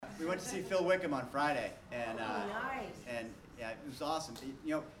we went to see Phil Wickham on Friday, and Nice. and yeah, it was awesome.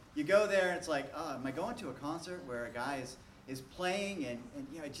 You know, you go there and it's like, oh, am I going to a concert where a guy is playing and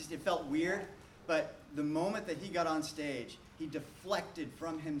you know, it felt weird. But the moment that he got on stage, he deflected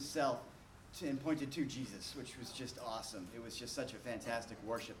from himself and pointed to Jesus, which was just awesome. It was just such a fantastic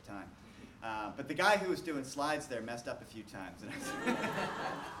worship time. But the guy who was doing slides there messed up a few times.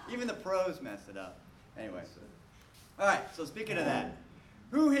 Even the pros messed it up. Anyway. All right, so speaking of that,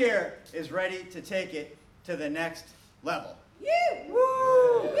 who here is ready to take it to the next level? You!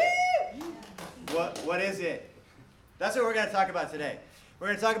 Woo! Woo! What is it? That's what we're going to talk about today. We're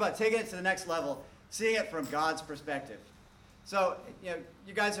going to talk about taking it to the next level, seeing it from God's perspective. So, you know,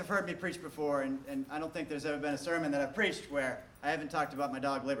 you guys have heard me preach before, and I don't think there's ever been a sermon that I've preached where I haven't talked about my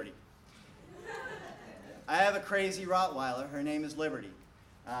dog, Liberty. I have a crazy Rottweiler. Her name is Liberty.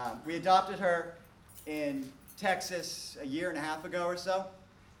 We adopted her in Texas a year and a half ago or so,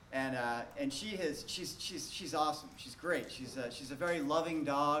 and she's awesome. She's great. She's a very loving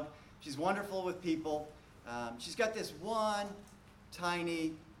dog. She's wonderful with people. She's got this one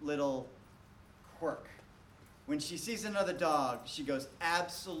tiny little quirk. When she sees another dog, she goes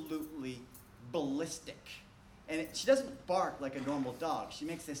absolutely ballistic. And she doesn't bark like a normal dog. She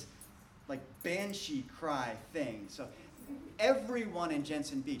makes this like banshee cry thing. So everyone in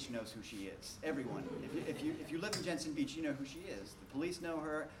Jensen Beach knows who she is. Everyone. If you live in Jensen Beach, you know who she is. The police know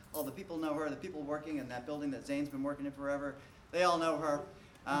her. All the people know her. The people working in that building that Zane's been working in forever, they all know her.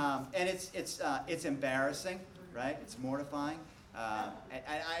 And it's embarrassing, right? It's mortifying.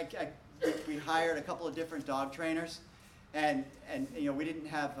 We hired a couple of different dog trainers, and you know we didn't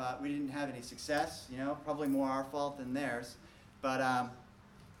have any success. You know, probably more our fault than theirs. But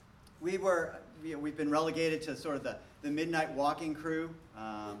we've been relegated to sort of the midnight walking crew.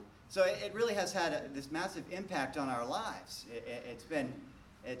 So it really has had this massive impact on our lives.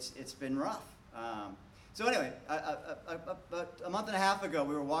 It's been rough. So anyway, about a month and a half ago,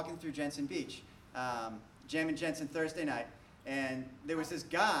 we were walking through Jensen Beach, jamming Jensen Thursday night, and there was this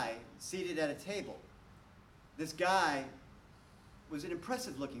guy seated at a table. This guy was an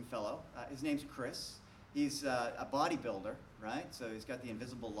impressive-looking fellow. His name's Chris. He's a bodybuilder, right? So he's got the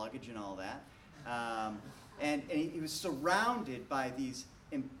invisible luggage and all that. And he was surrounded by these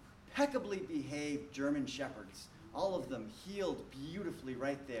impeccably behaved German shepherds, all of them healed beautifully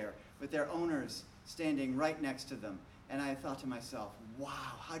right there, with their owners standing right next to them. And I thought to myself,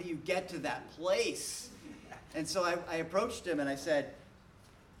 wow, how do you get to that place? And so I approached him and I said,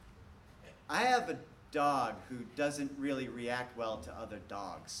 I have a dog who doesn't really react well to other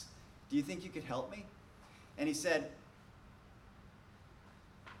dogs. Do you think you could help me? And he said,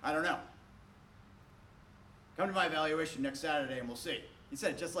 I don't know. Come to my evaluation next Saturday and we'll see. He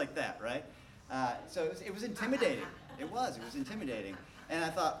said it just like that, right? So it was intimidating. It was intimidating. And I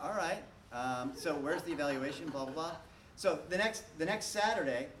thought, all right, so where's the evaluation, blah, blah, blah. So the next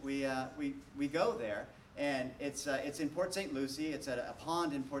Saturday, we go there, and it's in Port St. Lucie. It's at a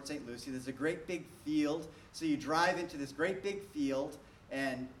pond in Port St. Lucie. There's a great big field. So you drive into this great big field,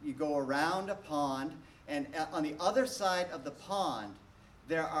 and you go around a pond, and on the other side of the pond,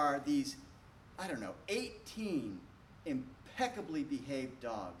 there are these, 18 impeccably behaved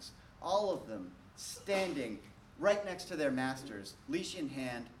dogs, all of them standing right next to their masters, leash in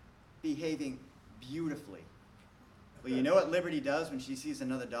hand, behaving beautifully. Well, you know what Liberty does when she sees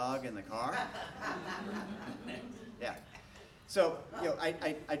another dog in the car? Yeah. So,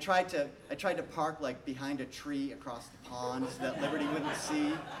 I tried to park like behind a tree across the pond so that Liberty wouldn't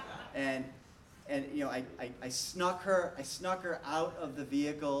see, and I snuck her out of the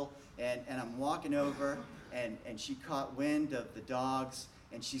vehicle, and I'm walking over, and she caught wind of the dogs,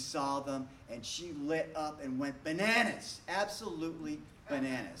 and she saw them, and she lit up and went bananas, absolutely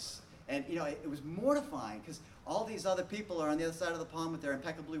bananas. And it was mortifying because all these other people are on the other side of the pond with their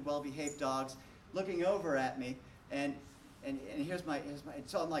impeccably well-behaved dogs, looking over at me, and here's my.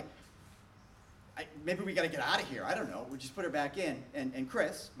 So I'm like, maybe we got to get out of here. I don't know. We just put her back in. And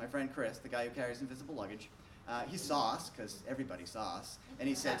Chris, my friend Chris, the guy who carries invisible luggage, he saw us because everybody saw us, and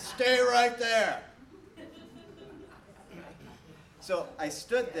he said, "Stay right there." So I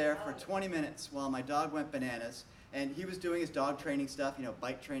stood there for 20 minutes while my dog went bananas, and he was doing his dog training stuff,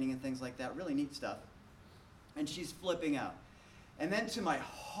 bite training and things like that, really neat stuff. And she's flipping out. And then to my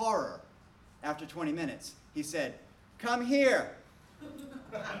horror, after 20 minutes, he said, "Come here."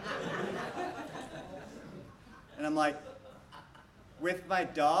 And I'm like, "With my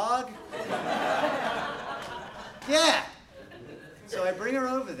dog?" Yeah. So I bring her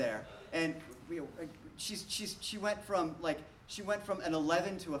over there, and she went from an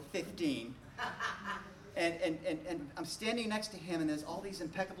 11 to a 15 And I'm standing next to him, and there's all these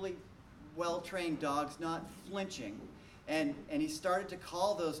impeccably well-trained dogs not flinching. And he started to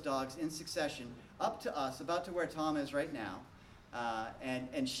call those dogs in succession up to us, about to where Tom is right now.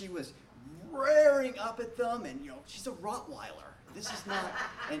 And she was rearing up at them, and she's a Rottweiler. This is not,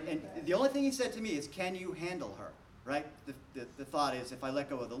 and the only thing he said to me is, can you handle her, right? The thought is, if I let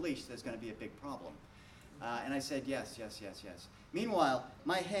go of the leash, there's going to be a big problem. And I said, yes. Meanwhile,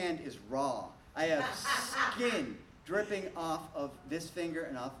 my hand is raw. I have skin dripping off of this finger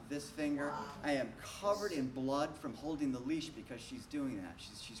and off of this finger. I am covered in blood from holding the leash because she's doing that.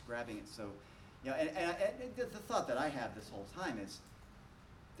 She's grabbing it so, and the thought that I have this whole time is,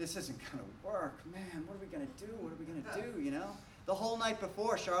 this isn't going to work. Man, what are we going to do? What are we going to do, The whole night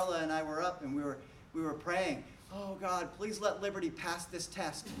before, Charla and I were up and we were praying, oh God, please let Liberty pass this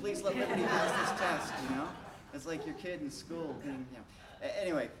test. Please let Liberty pass this test, It's like your kid in school.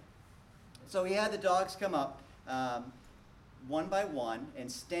 Anyway, so he had the dogs come up one by one and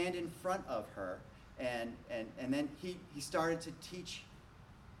stand in front of her, and then he started to teach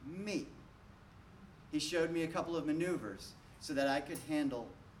me. He showed me a couple of maneuvers so that I could handle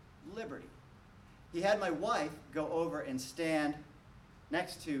Liberty. He had my wife go over and stand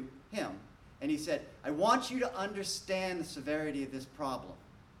next to him, and he said, I want you to understand the severity of this problem.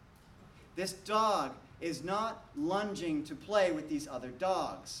 This dog is not lunging to play with these other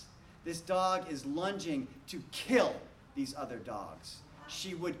dogs. This dog is lunging to kill these other dogs.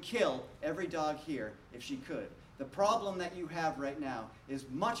 She would kill every dog here if she could. The problem that you have right now is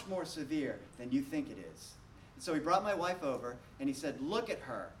much more severe than you think it is. And so he brought my wife over, and he said, look at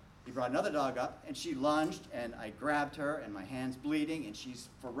her. He brought another dog up, and she lunged, and I grabbed her, and my hand's bleeding, and she's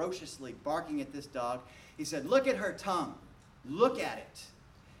ferociously barking at this dog. He said, look at her tongue. Look at it.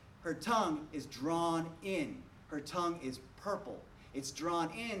 Her tongue is drawn in. Her tongue is purple. It's drawn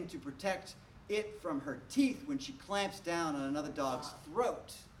in to protect it from her teeth when she clamps down on another dog's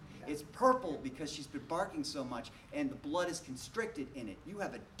throat. It's purple because she's been barking so much, and the blood is constricted in it. You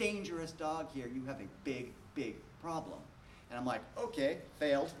have a dangerous dog here. You have a big, big problem. And I'm like, okay,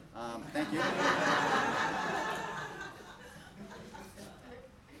 failed. Thank you.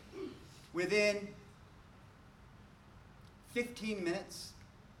 Within 15 minutes,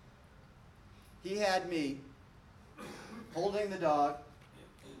 he had me holding the dog,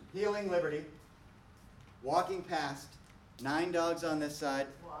 heeling Liberty, walking past 9 dogs on this side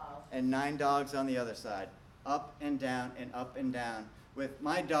and 9 dogs on the other side, up and down and up and down, with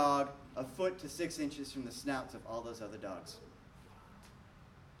my dog a foot to 6 inches from the snouts of all those other dogs.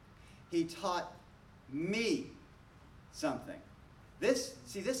 He taught me something. This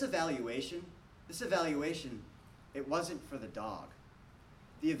evaluation, it wasn't for the dog.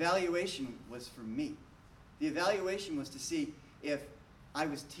 The evaluation was for me. The evaluation was to see if I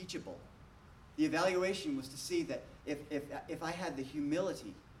was teachable. The evaluation was to see that if I had the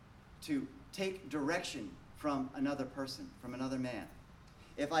humility to take direction from another person, from another man,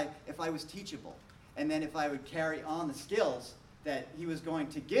 if I was teachable, and then if I would carry on the skills that he was going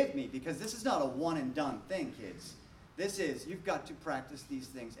to give me, because this is not a one and done thing, kids. This is, you've got to practice these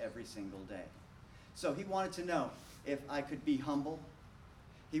things every single day. So he wanted to know if I could be humble.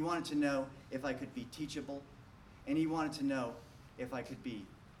 He wanted to know if I could be teachable. And he wanted to know if I could be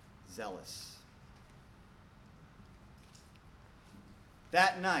zealous.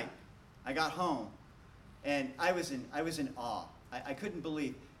 That night, I got home, and I was in awe. I couldn't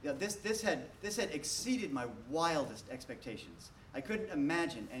believe this had exceeded my wildest expectations. I couldn't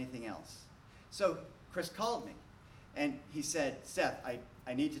imagine anything else. So Chris called me, and he said, Seth,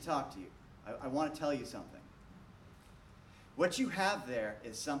 I need to talk to you. I want to tell you something. What you have there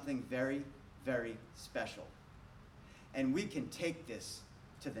is something very, very special. And we can take this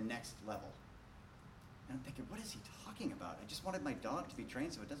to the next level. And I'm thinking, what is he talking about? I just wanted my dog to be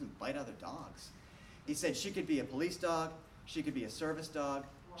trained so it doesn't bite other dogs. He said she could be a police dog, she could be a service dog,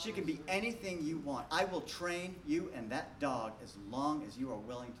 she can be anything you want. I will train you and that dog as long as you are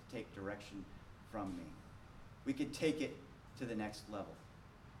willing to take direction from me. We could take it to the next level.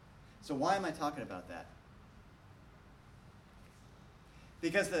 So why am I talking about that?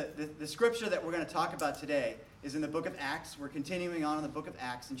 Because the scripture that we're going to talk about today is in the book of Acts. We're continuing on in the book of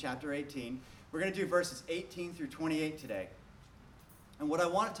Acts in chapter 18. We're going to do verses 18 through 28 today. And what I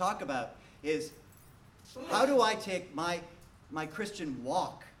want to talk about is, how do I take my Christian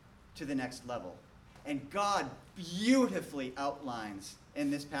walk to the next level? And God beautifully outlines in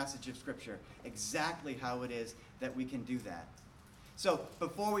this passage of scripture exactly how it is that we can do that. So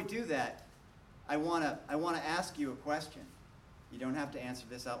before we do that, I want to ask you a question. You don't have to answer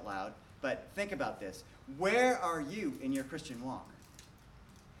this out loud, but think about this. Where are you in your Christian walk?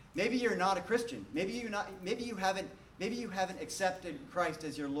 Maybe you're not a Christian. Maybe you haven't accepted Christ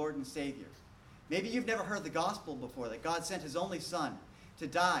as your Lord and Savior. Maybe you've never heard the gospel before, that God sent his only Son to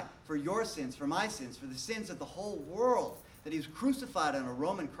die for your sins, for my sins, for the sins of the whole world, that he was crucified on a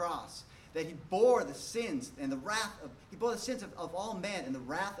Roman cross, that he bore the sins and the wrath of, he bore the sins of all men and the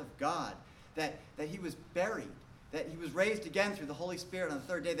wrath of God, that he was buried, that he was raised again through the Holy Spirit on the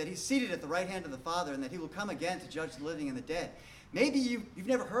third day, that he's seated at the right hand of the Father, and that he will come again to judge the living and the dead. Maybe you've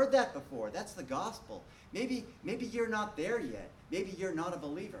never heard that before. That's the gospel. Maybe you're not there yet. Maybe you're not a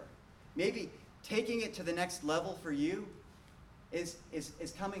believer. Maybe taking it to the next level for you is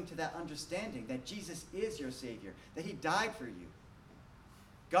coming to that understanding that Jesus is your Savior, that he died for you.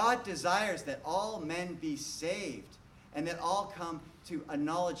 God desires that all men be saved and that all come to a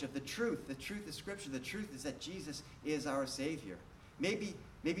knowledge of the truth. The truth is Scripture. The truth is that Jesus is our Savior. Maybe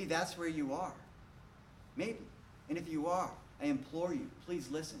that's where you are. Maybe. And if you are, I implore you,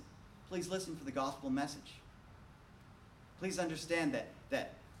 please listen. Please listen for the gospel message. Please understand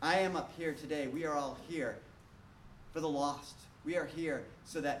that I am up here today. We are all here for the lost. We are here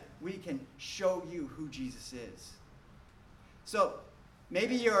so that we can show you who Jesus is. So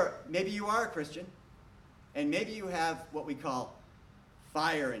maybe you are a Christian, and maybe you have what we call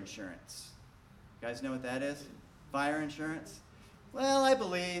fire insurance. You guys know what that is? Fire insurance? Well, I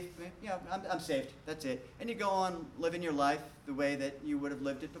believe, I'm saved. That's it. And you go on living your life the way that you would have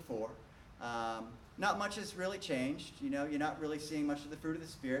lived it before. Not much has really changed. You're not really seeing much of the fruit of the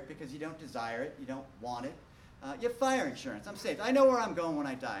Spirit because you don't desire it. You don't want it. You have fire insurance. I'm saved. I know where I'm going when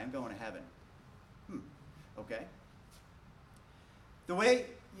I die. I'm going to heaven. Okay. The way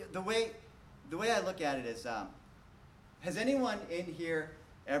I look at it is, has anyone in here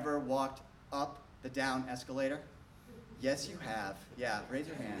ever walked up the down escalator? Yes, you have. Yeah, raise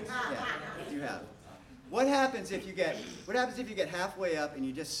your hands. Yeah, you have. What happens if you get halfway up and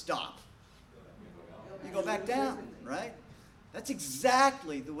you just stop? You go back down, right? That's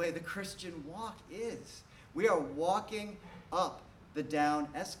exactly the way the Christian walk is. We are walking up the down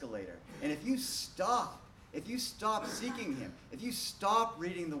escalator. And if you stop seeking him, if you stop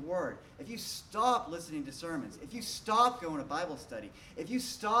reading the Word, if you stop listening to sermons, if you stop going to Bible study, if you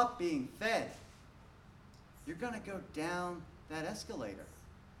stop being fed, you're going to go down that escalator.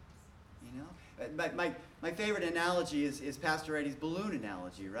 My favorite analogy is Pastor Eddie's balloon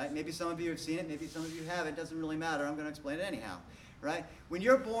analogy, right? Maybe some of you have seen it, maybe some of you haven't. It doesn't really matter. I'm going to explain it anyhow, right? When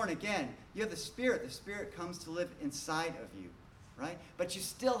you're born again, you have the Spirit. The Spirit comes to live inside of you, right? But you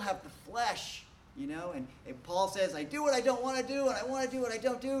still have the flesh, and Paul says, I do what I don't want to do, and I want to do what I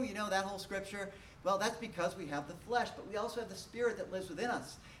don't do, that whole scripture. Well, that's because we have the flesh, but we also have the Spirit that lives within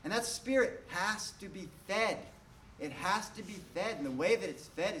us. And that Spirit has to be fed. It has to be fed, and the way that it's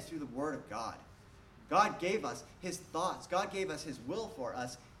fed is through the Word of God. God gave us his thoughts. God gave us his will for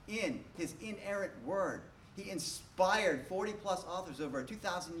us in his inerrant Word. He inspired 40-plus authors over a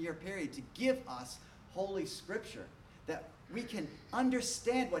 2,000-year period to give us Holy Scripture, that we can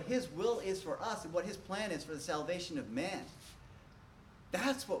understand what his will is for us and what his plan is for the salvation of man.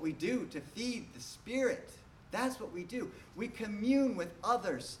 That's what we do to feed the Spirit. That's what we do. We commune with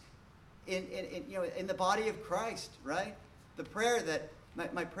others in the body of Christ, right? The prayer that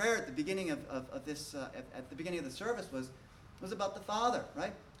my prayer at the beginning of this at the beginning of the service was about the Father,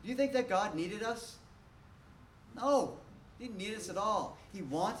 right? Do you think that God needed us? No, he didn't need us at all. He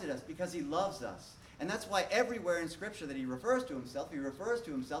wanted us because he loves us. And that's why everywhere in Scripture that he refers to himself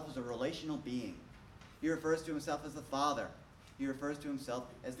as a relational being. He refers to himself as the Father. He refers to himself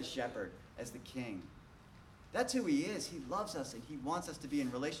as the Shepherd, as the King. That's who he is. He loves us, and he wants us to be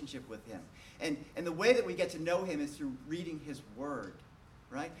in relationship with him. And the way that we get to know him is through reading his Word,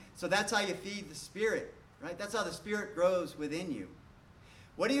 right? So that's how you feed the Spirit, right? That's how the Spirit grows within you.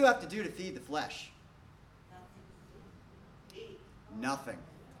 What do you have to do to feed the flesh? Nothing.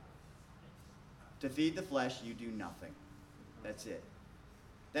 To feed the flesh, you do nothing. That's it.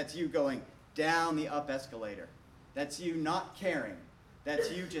 That's you going down the up escalator. That's you not caring.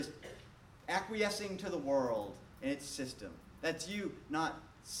 That's you just acquiescing to the world and its system. That's you not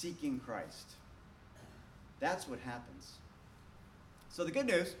seeking Christ. That's what happens. So the good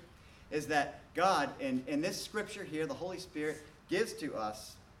news is that God, in this scripture here, the Holy Spirit gives to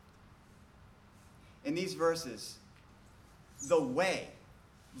us, in these verses, the way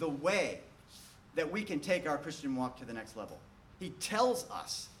that we can take our Christian walk to the next level. He tells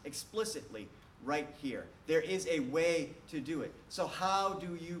us explicitly right here. There is a way to do it. So how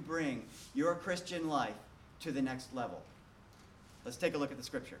do you bring your Christian life to the next level? Let's take a look at the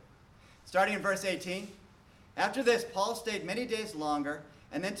scripture. Starting in verse 18. After this, Paul stayed many days longer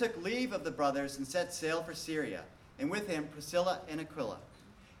and then took leave of the brothers and set sail for Syria, and with him Priscilla and Aquila.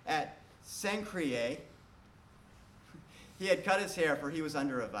 at Cenchreae, he had cut his hair, for he was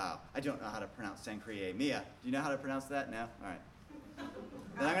under a vow. I don't know how to pronounce Cenchreae. Mia, do you know how to pronounce that? No? All right.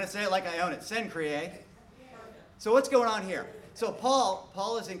 Then I'm going to say it like I own it. Cenchreae. So what's going on here? So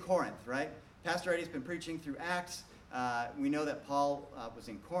Paul is in Corinth, right? Pastor Eddie's been preaching through Acts. We know that Paul was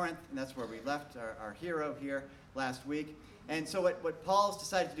in Corinth, and that's where we left our hero here last week. And so what Paul's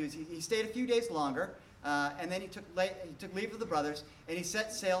decided to do is he stayed a few days longer, and then he took leave of the brothers, and he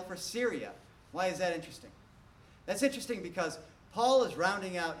set sail for Syria. Why is that interesting? That's interesting because Paul is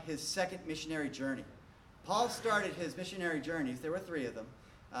rounding out his second missionary journey. Paul started his missionary journeys, there were 3 of them.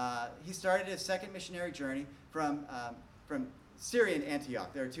 He started his second missionary journey from Syrian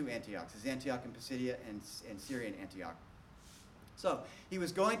Antioch. There are 2 Antiochs. There's Antioch in Pisidia and Syrian Antioch. So he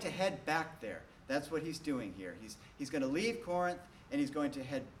was going to head back there. That's what he's doing here. He's going to leave Corinth, and he's going to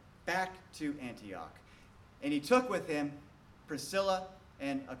head back to Antioch. And he took with him Priscilla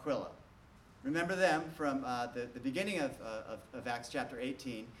and Aquila. Remember them from the beginning of Acts chapter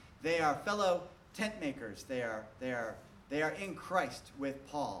 18. They are fellow tent makers. They are in Christ with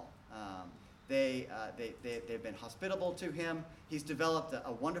Paul. They've been hospitable to him. He's developed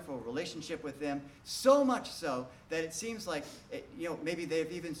a wonderful relationship with them, so much so that it seems like maybe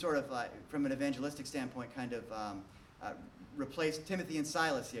they've even sort of, from an evangelistic standpoint, kind of replaced Timothy and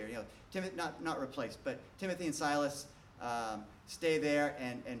Silas here. Not replaced, but Timothy and Silas stay there,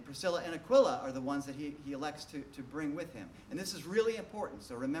 and Priscilla and Aquila are the ones that he elects to bring with him. And this is really important,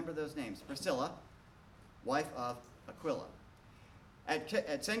 so remember those names. Priscilla, wife of Aquila. At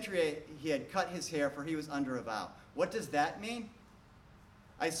Cenchreae, he had cut his hair, for he was under a vow. What does that mean?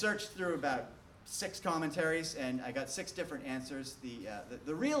 I searched through about 6 commentaries, and I got 6 different answers.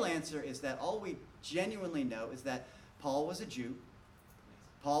 The real answer is that all we genuinely know is that Paul was a Jew.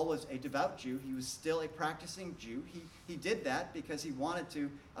 Paul was a devout Jew. He was still a practicing Jew. He did that because he wanted to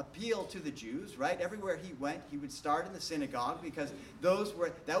appeal to the Jews, right? Everywhere he went, he would start in the synagogue because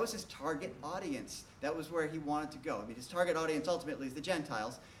that was his target audience. That was where he wanted to go. I mean, his target audience ultimately is the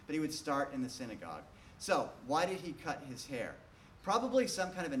Gentiles, but he would start in the synagogue. So, why did he cut his hair? Probably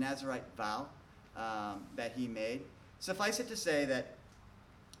some kind of a Nazirite vow that he made. Suffice it to say that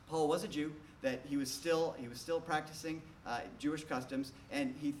Paul was a Jew, that he was still practicing Jewish customs,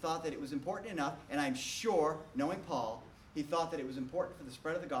 and he thought that it was important enough, and I'm sure, knowing Paul, he thought that it was important for the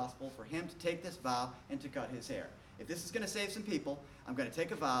spread of the gospel for him to take this vow and to cut his hair. If this is going to save some people, I'm going to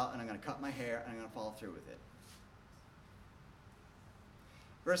take a vow, and I'm going to cut my hair, and I'm going to follow through with it.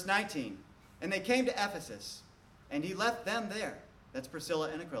 Verse 19, and they came to Ephesus, and he left them there. That's Priscilla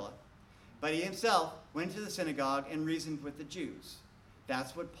and Aquila. But he himself went to the synagogue and reasoned with the Jews.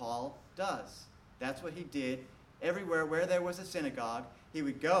 That's what Paul does. That's what he did. Everywhere where there was a synagogue, he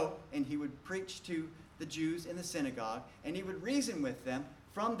would go and he would preach to the Jews in the synagogue, and he would reason with them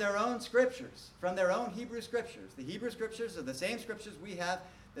from their own scriptures, from their own Hebrew scriptures. The Hebrew scriptures are the same scriptures we have.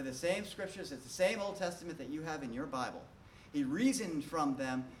 They're the same scriptures. It's the same Old Testament that you have in your Bible. He reasoned from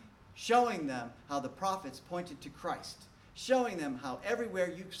them, showing them how the prophets pointed to Christ, showing them how everywhere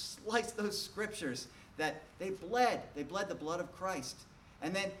you slice those scriptures that they bled the blood of Christ.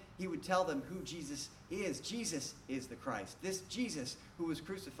 And then he would tell them who Jesus is. Jesus is the Christ. This Jesus who was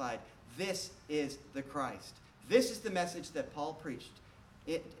crucified, this is the Christ. This is the message that Paul preached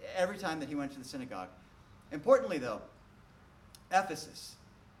every time that he went to the synagogue. Importantly, though, Ephesus.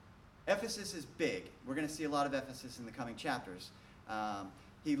 Ephesus is big. We're going to see a lot of Ephesus in the coming chapters.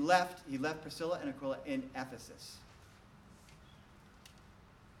 He left Priscilla and Aquila in Ephesus.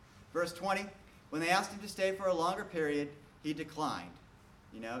 Verse 20, when they asked him to stay for a longer period, he declined.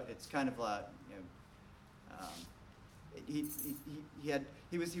 It's kind of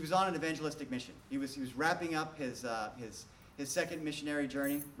he was on an evangelistic mission. He was wrapping up his second missionary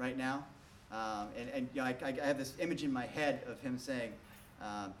journey right now, and I have this image in my head of him saying,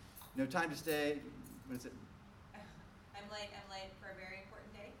 "No time to stay." What is it? I'm late for a very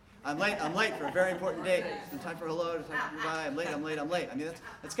important day. I'm late for a very important day. No time for hello, no time for goodbye. I'm late. I mean,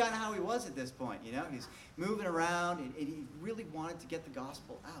 that's kind of how he was at this point. He's moving around, and he really wanted to get the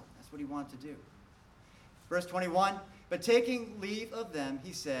gospel out. That's what he wanted to do. Verse 21, but taking leave of them,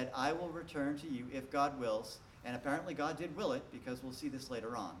 he said, I will return to you if God wills. And apparently God did will it, because we'll see this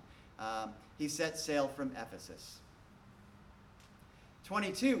later on. He set sail from Ephesus.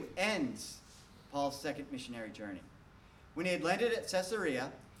 22 ends Paul's second missionary journey. When he had landed at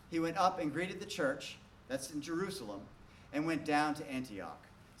Caesarea, he went up and greeted the church, that's in Jerusalem, and went down to Antioch.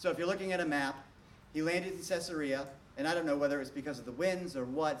 So if you're looking at a map, he landed in Caesarea, and I don't know whether it's because of the winds or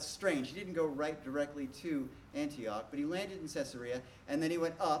what. It's strange. He didn't go right directly to Antioch, but he landed in Caesarea, and then he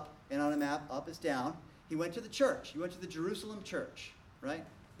went up, and on a map, up is down. He went to the church. He went to the Jerusalem church, right?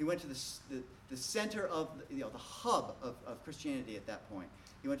 He went to the center of, the hub of Christianity at that point.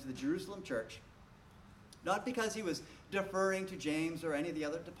 He went to the Jerusalem church, not because he was deferring to James or any of the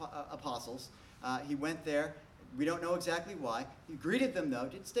other apostles. He went there. We don't know exactly why. He greeted them, though,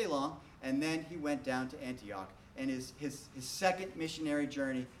 didn't stay long, and then he went down to Antioch, and his second missionary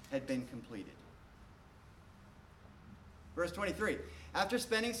journey had been completed. Verse 23, after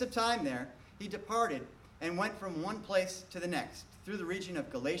spending some time there, he departed and went from one place to the next, through the region of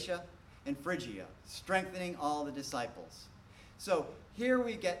Galatia and Phrygia, strengthening all the disciples. So here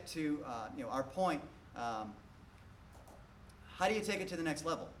we get to our point. How do you take it to the next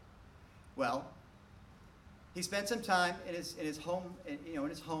level? Well, he spent some time in his home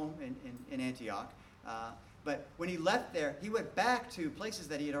in Antioch. But when he left there, he went back to places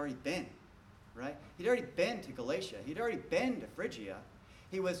that he had already been. Right? He'd already been to Galatia. He'd already been to Phrygia.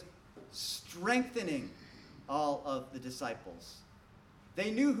 He was strengthening all of the disciples.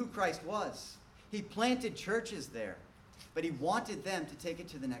 They knew who Christ was. He planted churches there, but he wanted them to take it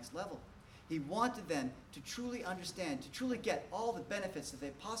to the next level. He wanted them to truly understand, to truly get all the benefits that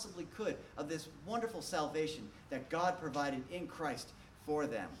they possibly could of this wonderful salvation that God provided in Christ for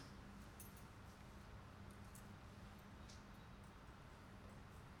them.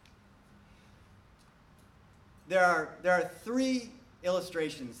 There are three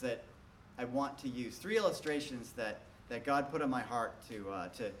illustrations that I want to use. Three illustrations that God put on my heart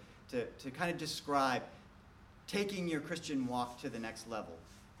to kind of describe taking your Christian walk to the next level.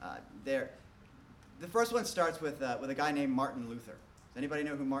 The first one starts with a guy named Martin Luther. Does anybody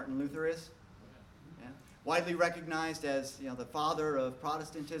know who Martin Luther is? Yeah. Widely recognized as the father of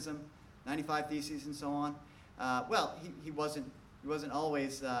Protestantism, 95 Theses and so on. He wasn't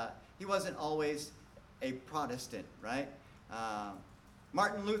always a Protestant, right?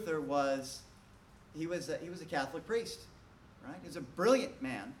 Martin Luther was a Catholic priest, right? He was a brilliant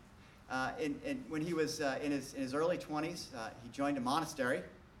man. When he was in his early 20s, he joined a monastery,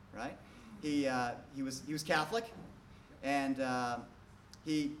 right? He was Catholic, and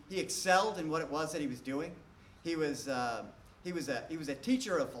he excelled in what it was that he was doing. He was a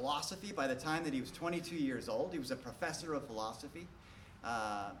teacher of philosophy by the time that he was 22 years old. He was a professor of philosophy.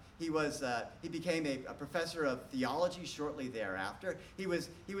 He became a professor of theology shortly thereafter. He was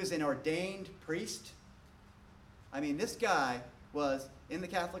an ordained priest. I mean, this guy was in the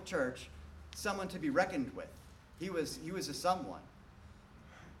Catholic Church someone to be reckoned with. He was a someone.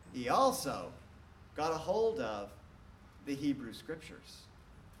 He also got a hold of the Hebrew Scriptures.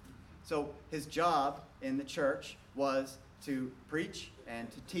 So his job in the church was to preach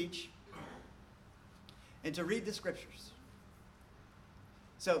and to teach and to read the Scriptures.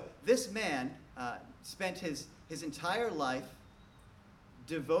 So this man spent his entire life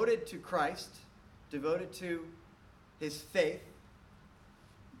devoted to Christ, devoted to his faith,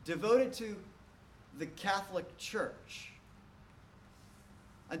 devoted to the Catholic Church,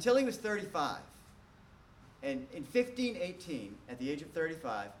 until he was 35. And in 1518, at the age of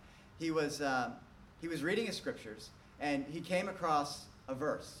 35, he was reading his Scriptures, and he came across a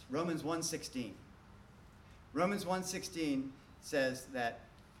verse, Romans 1:16. Romans 1:16 says that,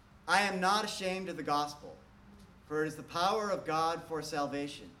 I am not ashamed of the gospel, for it is the power of God for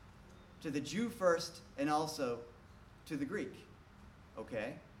salvation, to the Jew first and also to the Greek.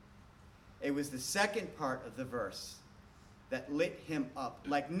 Okay? It was the second part of the verse that lit him up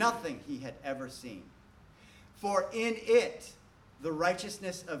like nothing he had ever seen. For in it the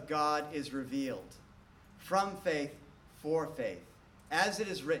righteousness of God is revealed, from faith for faith. As it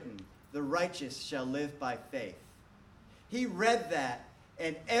is written, the righteous shall live by faith. He read that,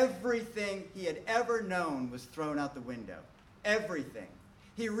 and everything he had ever known was thrown out the window. Everything.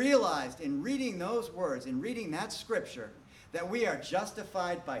 He realized in reading those words, in reading that scripture, that we are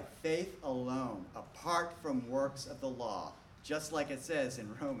justified by faith alone, apart from works of the law, just like it says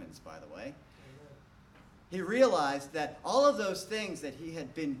in Romans, by the way. He realized that all of those things that he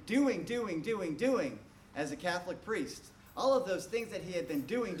had been doing as a Catholic priest, all of those things that he had been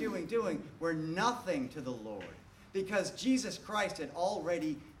doing were nothing to the Lord, because Jesus Christ had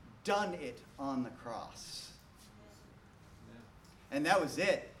already done it on the cross. And that was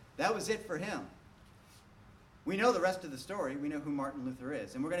it. That was it for him. We know the rest of the story. We know who Martin Luther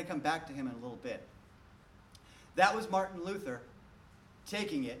is, and we're going to come back to him in a little bit. That was Martin Luther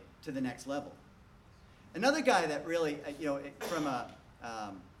taking it to the next level. Another guy that really, we're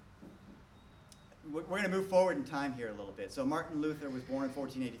going to move forward in time here a little bit. So Martin Luther was born in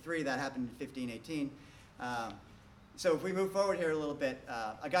 1483. That happened in 1518. So if we move forward here a little bit,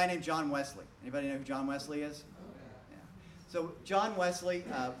 a guy named John Wesley. Anybody know who John Wesley is? Yeah. So John Wesley,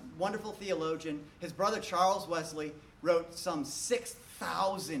 wonderful theologian. His brother Charles Wesley wrote some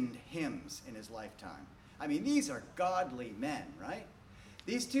 1,000 hymns in his lifetime. I mean, these are godly men, right?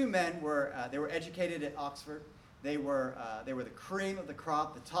 These two men were educated at Oxford. They were the cream of the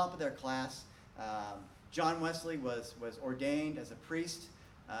crop, the top of their class. John Wesley was ordained as a priest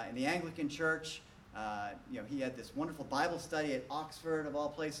in the Anglican Church. He had this wonderful Bible study at Oxford, of all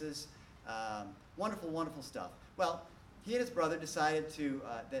places. Wonderful, wonderful stuff. Well, he and his brother decided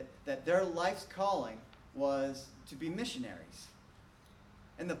that their life's calling was to be missionaries.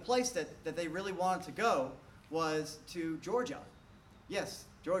 And the place that they really wanted to go was to Georgia. Yes,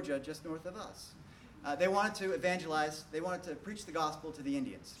 Georgia, just north of us. They wanted to evangelize. They wanted to preach the gospel to the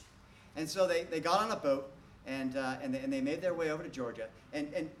Indians. And so they got on a boat, and they made their way over to Georgia.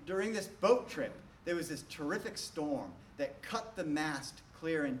 And during this boat trip, there was this terrific storm that cut the mast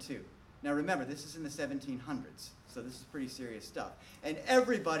clear in two. Now remember, this is in the 1700s, so this is pretty serious stuff. And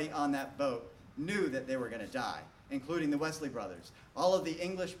everybody on that boat knew that they were going to die, including the Wesley brothers. All of the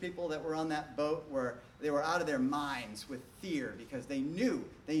English people that were on that boat were out of their minds with fear because they knew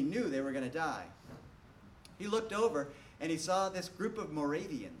they were going to die. He looked over and he saw this group of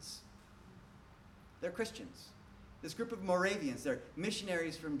Moravians. They're Christians. This group of Moravians, they're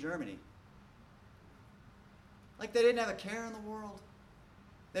missionaries from Germany. Like they didn't have a care in the world.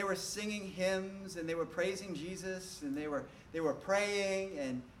 They were singing hymns and they were praising Jesus and they were praying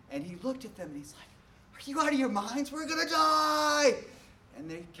and he looked at them and he's like, "Are you out of your minds? We're going to die!" And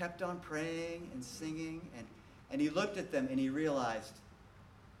they kept on praying and singing and he looked at them and he realized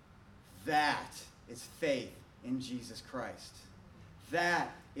that is faith in Jesus Christ.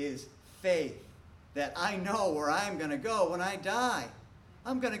 That is faith that I know where I'm going to go when I die.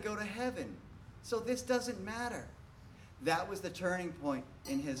 I'm going to go to heaven. So this doesn't matter. That was the turning point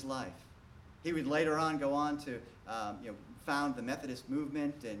in his life. He would later on go on to found the Methodist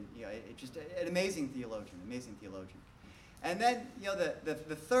movement, and just an amazing theologian. And then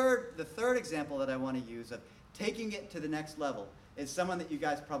the third example that I want to use of taking it to the next level is someone that you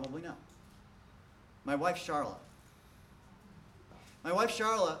guys probably know. My wife Charlotte. My wife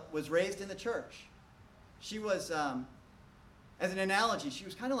Charlotte was raised in the church. She was, as an analogy, she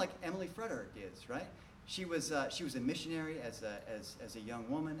was kind of like Emily Frederick is, right? She was a missionary as a young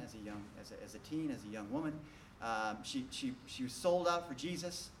woman, as a teen, as a young woman. She was sold out for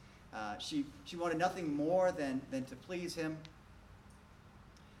Jesus. She wanted nothing more than to please him.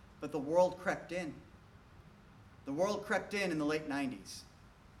 But the world crept in. The world crept in the late 90s.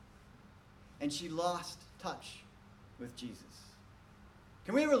 And she lost touch with Jesus.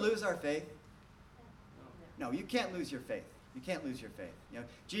 Can we ever lose our faith? No, you can't lose your faith. You can't lose your faith.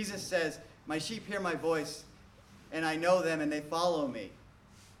 Jesus says, "My sheep hear my voice, and I know them, and they follow me.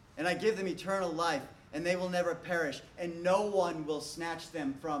 And I give them eternal life, and they will never perish, and no one will snatch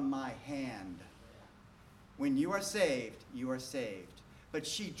them from my hand." When you are saved, you are saved. But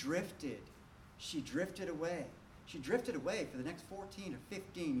she drifted. She drifted away. She drifted away for the next 14 or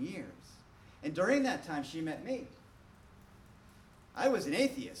 15 years. And during that time, she met me. I was an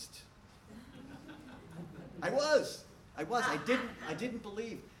atheist. I was. I didn't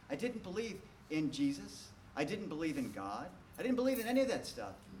believe. I didn't believe in Jesus. I didn't believe in God. I didn't believe in any of that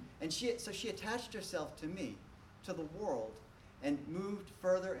stuff. And so she attached herself to me, to the world, and moved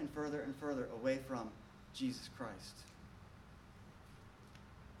further and further and further away from Jesus Christ.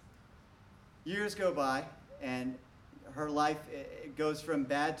 Years go by, and her life it goes from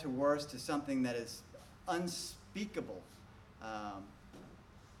bad to worse to something that is unspeakable.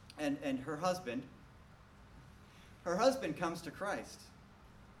 And her husband comes to Christ.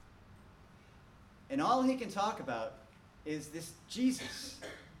 And all he can talk about is this Jesus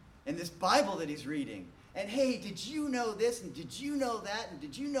and this Bible that he's reading. And hey, did you know this? And did you know that? And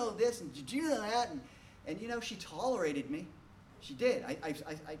did you know this? And did you know that? And she tolerated me. She did.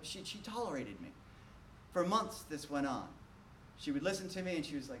 She tolerated me. For months this went on. She would listen to me and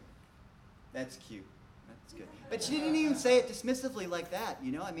she was like, "That's cute. That's good." But she didn't even say it dismissively like that,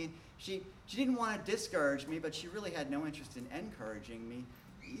 I mean, she didn't want to discourage me, but she really had no interest in encouraging me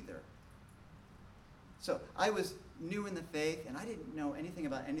either. So I was new in the faith, and I didn't know anything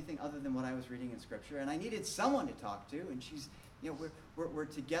about anything other than what I was reading in Scripture, and I needed someone to talk to, and she's, we're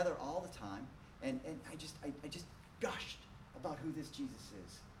together all the time, and I just gushed about who this Jesus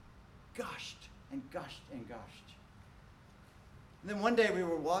is. Gushed and gushed and gushed. And then one day we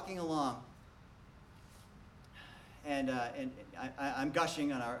were walking along, and I'm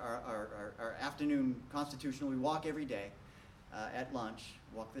gushing on our afternoon constitutional. We walk every day at lunch,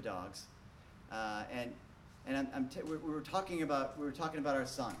 walk the dogs, and we were talking about our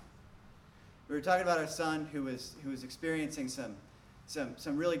son. We were talking about our son who was experiencing some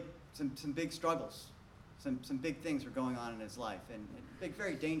big struggles, Some big things were going on in his life, and big,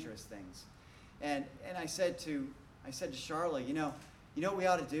 very dangerous things. And I said to Charlotte, you know what we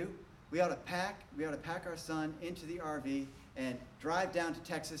ought to do? We ought to pack our son into the RV and drive down to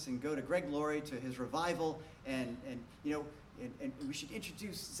Texas and go to Greg Laurie to his revival, and we should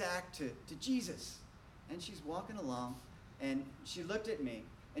introduce Zach to Jesus. And she's walking along, and she looked at me,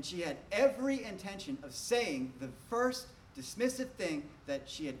 and she had every intention of saying the first dismissive thing that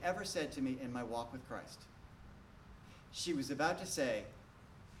she had ever said to me in my walk with Christ. She was about to say,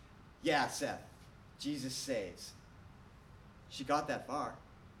 "Yeah, Seth, Jesus saves." She got that far.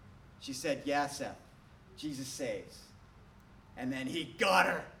 She said, "Yeah, Seth, Jesus saves." And then he got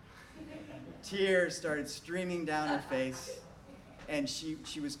her. Tears started streaming down her face, and she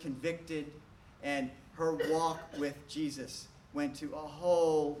was convicted, and her walk with Jesus went to a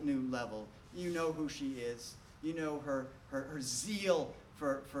whole new level. You know who she is. You know her zeal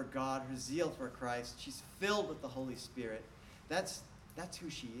for God, her zeal for Christ. She's filled with the Holy Spirit. That's who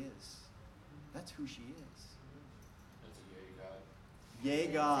she is. That's who she is. That's a yay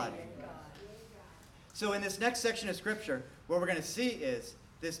God. Yay, God. So in this next section of Scripture, what we're going to see is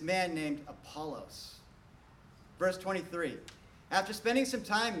this man named Apollos. Verse 23. After spending some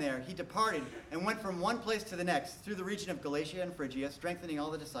time there, he departed and went from one place to the next through the region of Galatia and Phrygia, strengthening all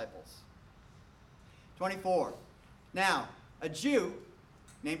the disciples. 24. Now, a Jew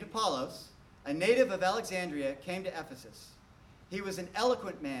named Apollos, a native of Alexandria, came to Ephesus. He was an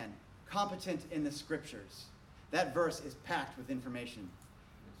eloquent man, competent in the Scriptures. That verse is packed with information.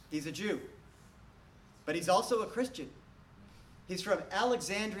 He's a Jew, but he's also a Christian. He's from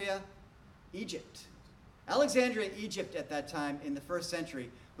Alexandria, Egypt. Alexandria, Egypt at that time in the first century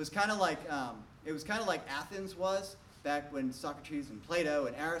was kind of like Athens was back when Socrates and Plato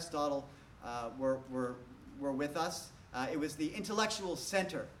and Aristotle were with us. It was the intellectual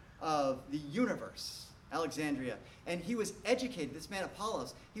center of the universe, Alexandria. And he was educated, this man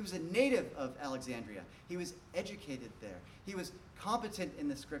Apollos, he was a native of Alexandria. He was educated there. He was competent in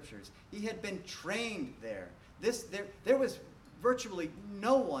the Scriptures. He had been trained there. There was virtually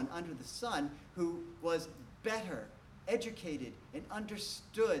no one under the sun who was better educated and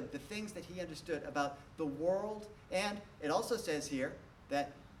understood the things that he understood about the world. And it also says here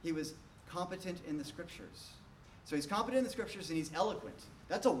that he was competent in the Scriptures. So he's competent in the Scriptures and he's eloquent.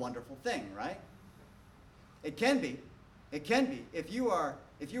 That's a wonderful thing, right? It can be. It can be. If you are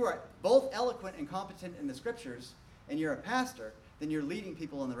both eloquent and competent in the Scriptures and you're a pastor, then you're leading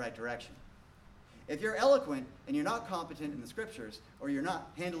people in the right direction. If you're eloquent and you're not competent in the Scriptures, or you're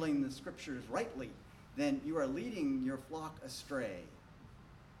not handling the Scriptures rightly, then you are leading your flock astray.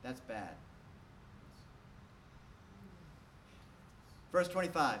 That's bad. Verse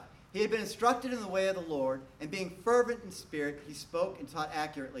 25. He had been instructed in the way of the Lord, and being fervent in spirit, he spoke and taught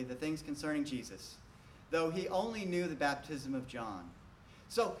accurately the things concerning Jesus, though he only knew the baptism of John.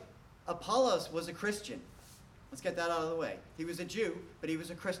 So Apollos was a Christian. Let's get that out of the way. He was a Jew, but he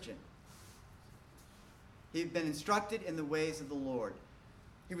was a Christian. He had been instructed in the ways of the Lord.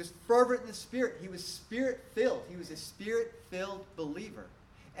 He was fervent in the Spirit. He was Spirit-filled. He was a Spirit-filled believer.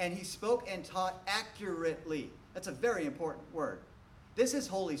 And he spoke and taught accurately. That's a very important word. This is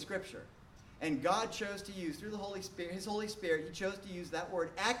Holy Scripture. And God chose to use, through the Holy Spirit, His Holy Spirit, He chose to use that word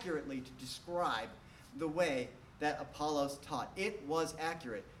accurately to describe the way that Apollos taught. It was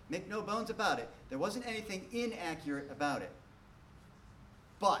accurate. Make no bones about it. There wasn't anything inaccurate about it.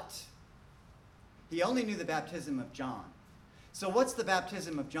 But he only knew the baptism of John. So what's the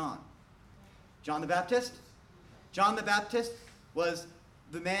baptism of John? John the Baptist? John the Baptist was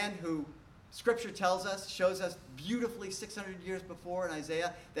the man who Scripture tells us, shows us beautifully 600 years before in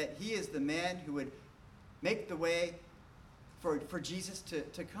Isaiah, that he is the man who would make the way for Jesus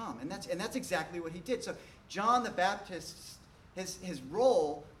to come. And that's exactly what he did. So John the Baptist, his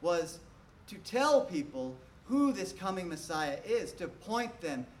role was to tell people who this coming Messiah is, to point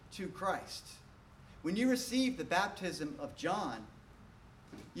them to Christ. When you received the baptism of John,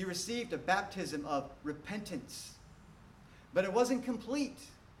 you received a baptism of repentance. But it wasn't complete.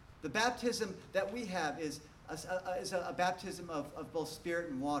 The baptism that we have is a baptism of both spirit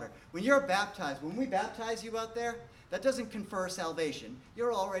and water. When you're baptized, when we baptize you out there, that doesn't confer salvation.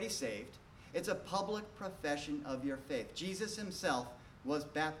 You're already saved. It's a public profession of your faith. Jesus himself was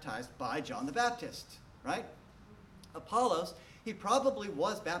baptized by John the Baptist, right? Apollos, he probably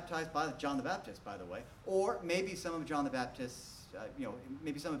was baptized by John the Baptist, by the way, or maybe some of John the Baptist's,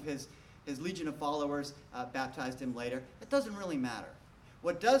 maybe some of his legion of followers baptized him later. It doesn't really matter.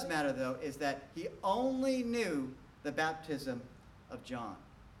 What does matter, though, is that he only knew the baptism of John.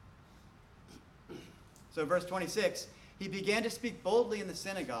 So verse 26, he began to speak boldly in the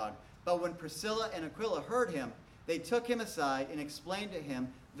synagogue, But when Priscilla and Aquila heard him, they took him aside and explained to him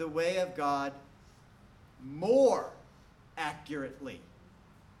the way of God more accurately.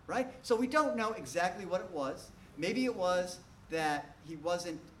 Right? So we don't know exactly what it was. Maybe it was that he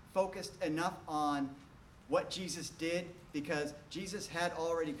wasn't focused enough on what Jesus did, because Jesus had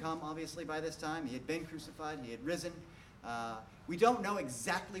already come, obviously, by this time. He had been crucified. He had risen. We don't know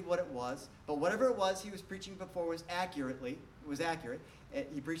exactly what it was, but whatever it was he was preaching before was accurate.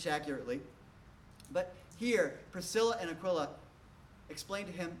 He preached accurately. But here, Priscilla and Aquila explained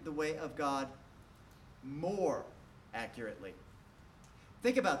to him the way of God more accurately.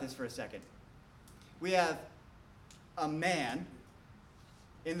 Think about this for a second. We have a man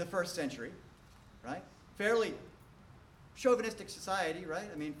in the first century, right? Fairly chauvinistic society, right?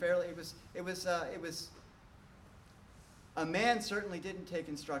 I mean, it was a man certainly didn't take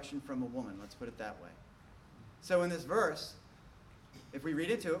instruction from a woman, let's put it that way. So in this verse, if we read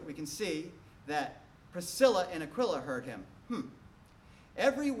into it, we can see that Priscilla and Aquila heard him.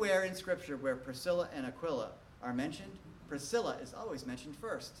 Everywhere in Scripture where Priscilla and Aquila are mentioned, Priscilla is always mentioned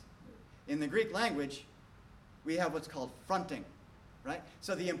first. In the Greek language, we have what's called fronting, right?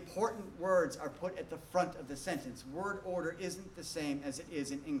 So the important words are put at the front of the sentence. Word order isn't the same as it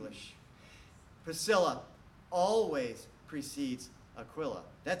is in English. Priscilla always precedes Aquila.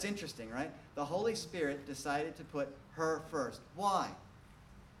 That's interesting, right? The Holy Spirit decided to put her first. Why?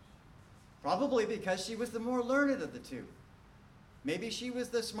 Probably because she was the more learned of the two. Maybe she was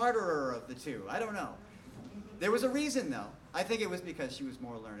the smarterer of the two. I don't know. There was a reason, though. I think it was because she was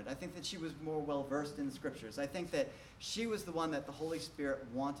more learned. I think that she was more well-versed in the Scriptures. I think that she was the one that the Holy Spirit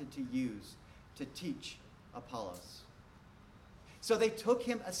wanted to use to teach Apollos. So they took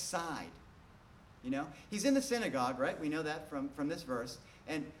him aside. You know, he's in the synagogue, right? We know that from this verse.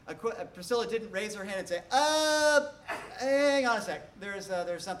 And Priscilla didn't raise her hand and say, hang on a sec. There's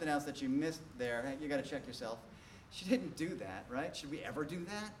something else that you missed there. Hey, you got to check yourself. She didn't do that, right? Should we ever do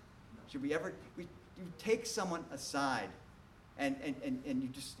that? Should we ever? You take someone aside and you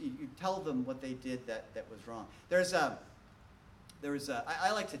tell them what they did that was wrong. I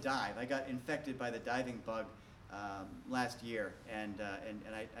like to dive. I got infected by the diving bug last year, and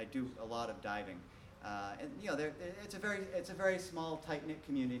I do a lot of diving. And you know, it's a very small, tight-knit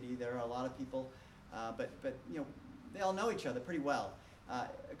community. There are a lot of people, but you know, they all know each other pretty well. A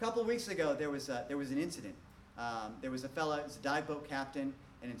couple of weeks ago, there was an incident. There was a fella, he was a dive boat captain,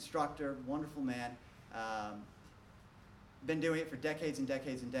 an instructor, wonderful man. Been doing it for decades and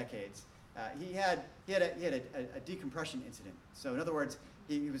decades and decades. He had a decompression incident. So in other words,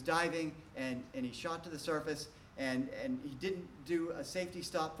 he was diving and he shot to the surface, and he didn't do a safety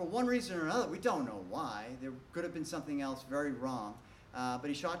stop for one reason or another. We don't know why. There could have been something else very wrong. But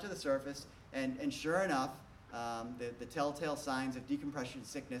he shot to the surface, and sure enough, the telltale signs of decompression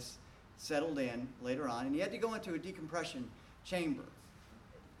sickness settled in later on, and he had to go into a decompression chamber.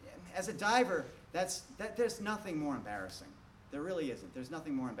 As a diver, there's nothing more embarrassing. There really isn't. There's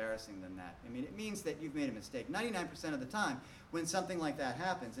nothing more embarrassing than that. I mean, it means that you've made a mistake. 99% of the time, when something like that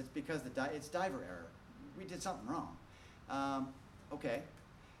happens, it's because it's diver error. We did something wrong. Okay.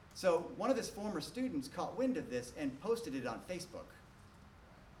 So one of his former students caught wind of this and posted it on Facebook.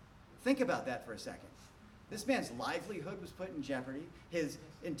 Think about that for a second. This man's livelihood was put in jeopardy. His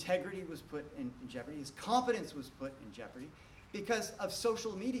integrity was put in jeopardy. His confidence was put in jeopardy because of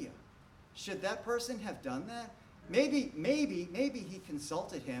social media. Should that person have done that? Maybe he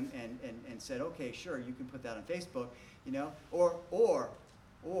consulted him and said, okay, sure, you can put that on Facebook, you know, or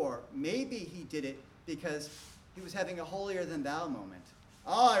maybe he did it because he was having a holier than thou moment.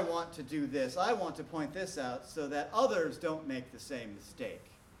 I want to do this. I want to point this out so that others don't make the same mistake.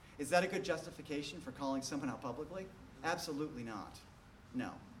 Is that a good justification for calling someone out publicly? Absolutely not.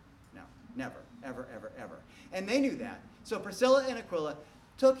 No, never, ever, ever, ever. And they knew that. So Priscilla and Aquila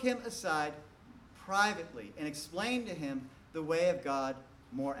took him aside privately and explained to him the way of God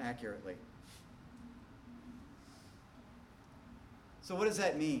more accurately. So what does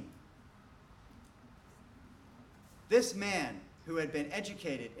that mean? This man who had been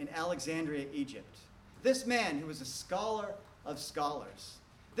educated in Alexandria, Egypt, this man who was a scholar of scholars,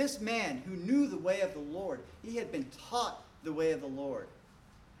 this man who knew the way of the Lord, he had been taught the way of the Lord.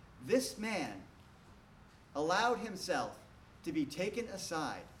 This man allowed himself to be taken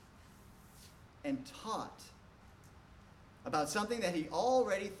aside and taught about something that he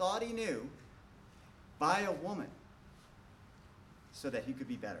already thought he knew by a woman so that he could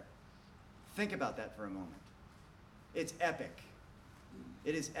be better. Think about that for a moment. It's epic.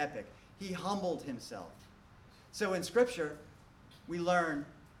 It is epic. He humbled himself. So in Scripture, we learn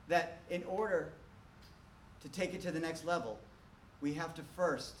that in order to take it to the next level, we have to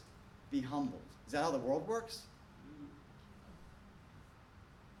first be humbled. Is that how the world works?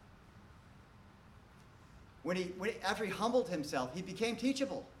 After he humbled himself, he became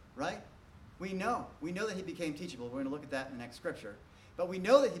teachable, right? We know that he became teachable. We're going to look at that in the next scripture. But we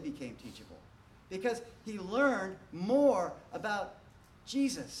know that he became teachable because he learned more about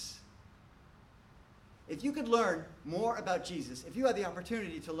Jesus. If you could learn more about Jesus, if you had the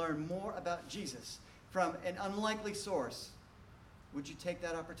opportunity to learn more about Jesus from an unlikely source, would you take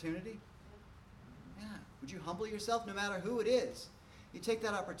that opportunity? Yeah. Would you humble yourself no matter who it is? You take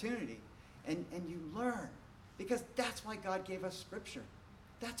that opportunity and you learn. Because that's why God gave us Scripture.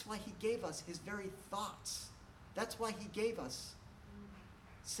 That's why he gave us his very thoughts. That's why he gave us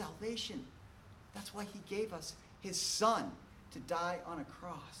salvation. That's why he gave us his Son to die on a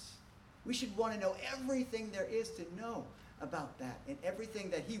cross. We should want to know everything there is to know about that. And everything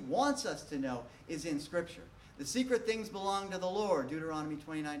that he wants us to know is in Scripture. The secret things belong to the Lord, Deuteronomy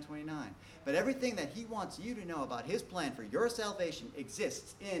 29:29. But everything that he wants you to know about his plan for your salvation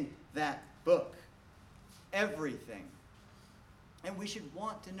exists in that book. Everything. And we should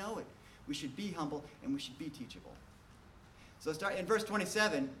want to know it. We should be humble and we should be teachable. So start in verse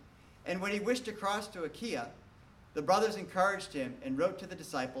 27. And when he wished to cross to Achaia, the brothers encouraged him and wrote to the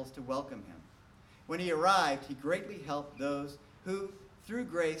disciples to welcome him. When he arrived, he greatly helped those who, through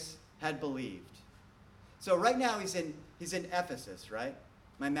grace, had believed. So right now he's in Ephesus, right?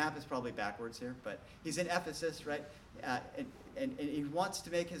 My map is probably backwards here, but he's in Ephesus, right? And he wants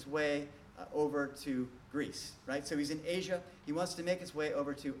to make his way over to Greece, right? So he's in Asia. He wants to make his way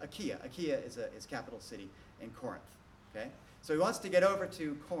over to Achaia. Achaia is capital city in Corinth, okay? So he wants to get over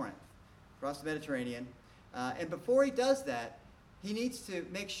to Corinth, across the Mediterranean. And before he does that, he needs to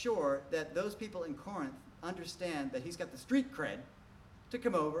make sure that those people in Corinth understand that he's got the street cred to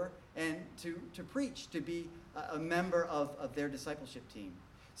come over and to preach, to be a member of their discipleship team.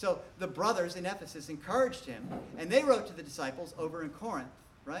 So the brothers in Ephesus encouraged him, and they wrote to the disciples over in Corinth,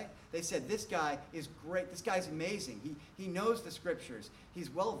 right? They said, this guy is great. This guy's amazing. He knows the Scriptures. He's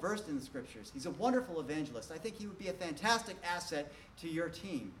well versed in the Scriptures. He's a wonderful evangelist. I think he would be a fantastic asset to your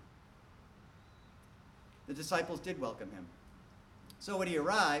team. The disciples did welcome him. So when he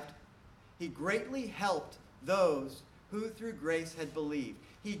arrived, he greatly helped those who through grace had believed.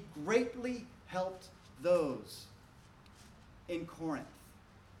 He greatly helped those in Corinth.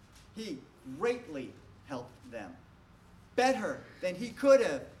 He greatly helped them. Better than he could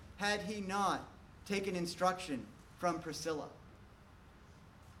have had he not taken instruction from Priscilla.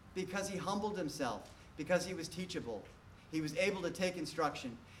 Because he humbled himself, because he was teachable, he was able to take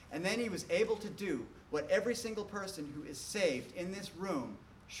instruction, and then he was able to do what every single person who is saved in this room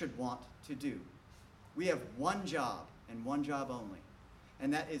should want to do. We have one job and one job only,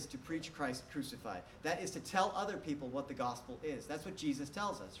 and that is to preach Christ crucified. That is to tell other people what the gospel is. That's what Jesus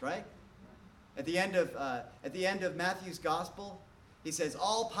tells us, right? At the end of Matthew's gospel, he says,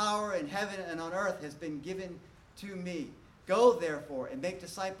 all power in heaven and on earth has been given to me. Go, therefore, and make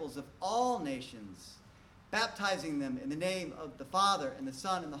disciples of all nations, baptizing them in the name of the Father and the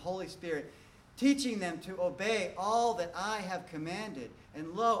Son and the Holy Spirit, teaching them to obey all that I have commanded.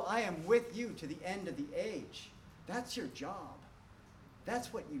 And lo, I am with you to the end of the age. That's your job.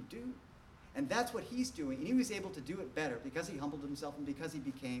 That's what you do. And that's what he's doing. And he was able to do it better because he humbled himself and because he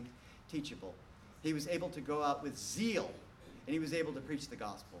became teachable. He was able to go out with zeal, and he was able to preach the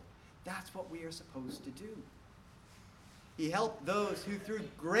gospel. That's what we are supposed to do. He helped those who through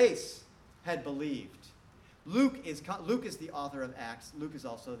grace had believed. Luke is the author of Acts. Luke is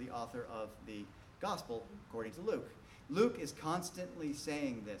also the author of the gospel according to Luke. Luke is constantly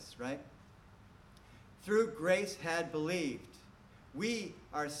saying this, right? Through grace had believed. We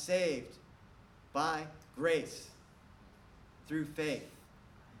are saved by grace through faith.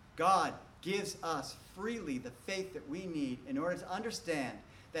 God gives us freely the faith that we need in order to understand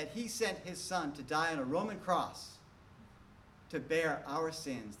that he sent his Son to die on a Roman cross to bear our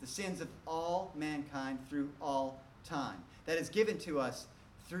sins, the sins of all mankind through all time. That is given to us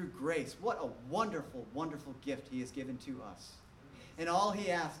through grace. What a wonderful, wonderful gift he has given to us. And all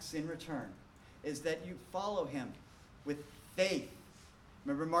he asks in return is that you follow him with faith.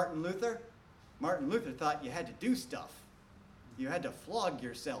 Remember Martin Luther? Martin Luther thought you had to do stuff. You had to flog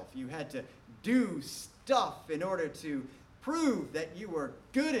yourself. You had to do stuff in order to prove that you were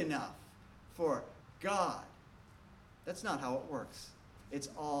good enough for God. That's not how it works. It's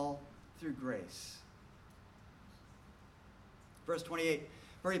all through grace. Verse 28,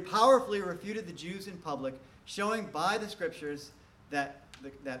 for he powerfully refuted the Jews in public, showing by the Scriptures that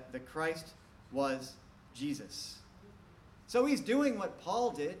the Christ was Jesus. So he's doing what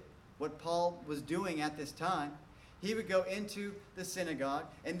Paul did, what Paul was doing at this time. He would go into the synagogue,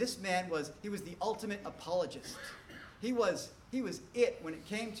 and this man was the ultimate apologist. He was it when it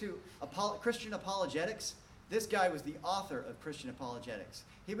came to Christian apologetics. This guy was the author of Christian apologetics.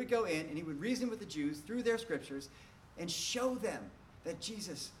 He would go in and he would reason with the Jews through their scriptures and show them that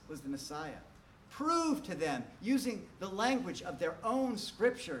Jesus was the Messiah. Prove to them, using the language of their own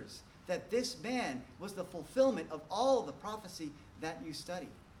scriptures, that this man was the fulfillment of all the prophecy that you study.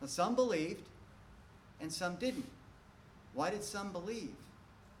 Now, some believed and some didn't. Why did some believe?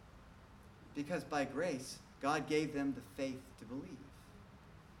 Because by grace, God gave them the faith to believe.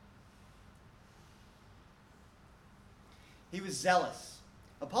 He was zealous.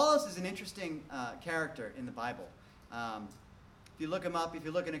 Apollos is an interesting character in the Bible. If you look him up, if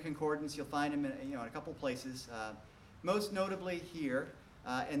you look in a concordance, you'll find him in a couple places. Most notably here,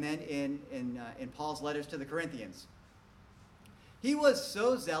 and then in Paul's letters to the Corinthians. He was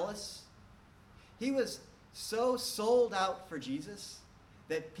so zealous. He was so sold out for Jesus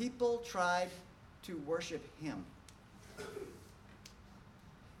that people tried to worship him. You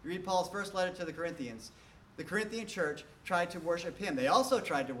read Paul's first letter to the Corinthians. The Corinthian church tried to worship him. They also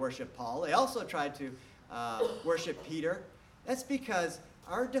tried to worship Paul. They also tried to worship Peter. That's because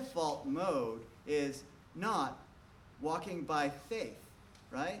our default mode is not walking by faith,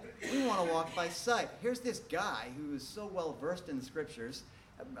 right? We want to walk by sight. Here's this guy who is so well versed in the scriptures.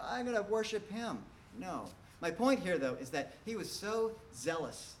 I'm going to worship him. No. My point here, though, is that he was so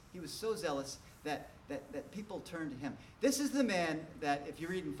zealous. He was so zealous that people turned to him. This is the man that, if you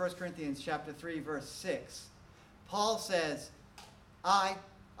read in 1 Corinthians chapter 3, verse 6, Paul says, I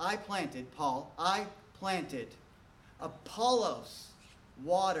planted, Apollos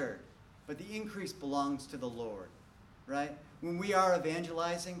watered, but the increase belongs to the Lord, right? When we are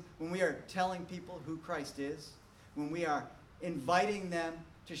evangelizing, when we are telling people who Christ is, when we are inviting them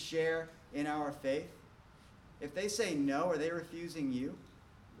to share in our faith, if they say no, are they refusing you?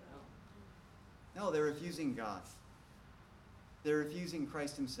 No, they're refusing God. They're refusing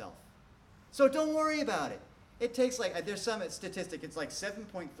Christ himself. So don't worry about it. It takes there's some statistic, it's like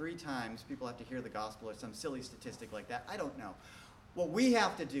 7.3 times people have to hear the gospel or some silly statistic like that. I don't know. What we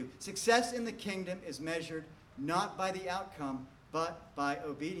have to do, success in the kingdom is measured not by the outcome, but by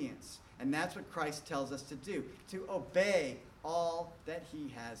obedience. And that's what Christ tells us to do, to obey all that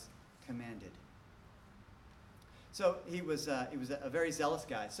he has commanded. So he was a very zealous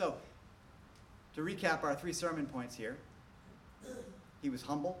guy. So to recap our 3 sermon points here, he was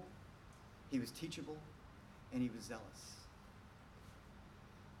humble, he was teachable, and he was zealous.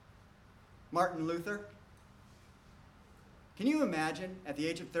 Martin Luther. Can you imagine, at the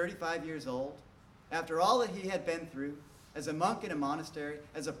age of 35 years old, after all that he had been through, as a monk in a monastery,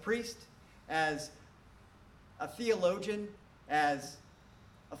 as a priest, as a theologian, as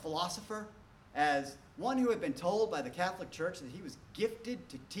a philosopher, as one who had been told by the Catholic Church that he was gifted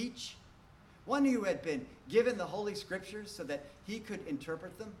to teach, one who had been given the Holy Scriptures so that he could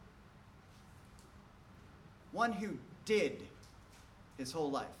interpret them, one who did his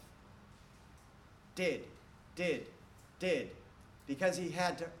whole life. Did, because he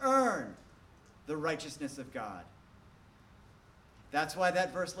had to earn the righteousness of God. That's why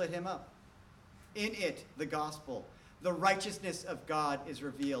that verse lit him up. In it, the gospel, the righteousness of God is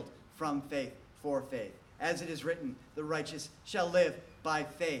revealed from faith for faith. As it is written, the righteous shall live by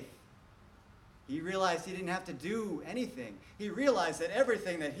faith. He realized he didn't have to do anything. He realized that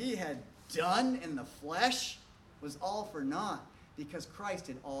everything that he had done in the flesh was all for naught because Christ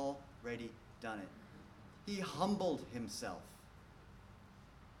had already done it. He humbled himself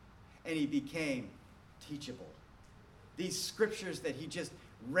and he became teachable. These scriptures that he just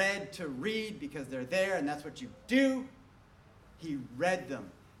read to read because they're there and that's what you do, he read them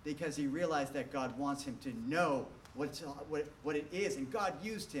because he realized that God wants him to know what it is, and God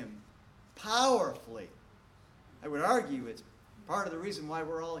used him powerfully. I would argue it's part of the reason why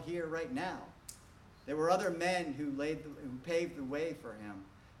we're all here right now. There were other men who paved the way for him,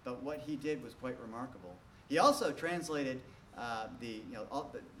 but what he did was quite remarkable. He also translated the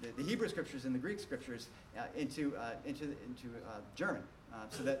Hebrew scriptures and the Greek scriptures into German,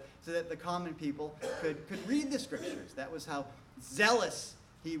 so that the common people could read the scriptures. That was how zealous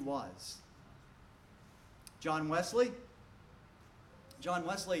he was. John Wesley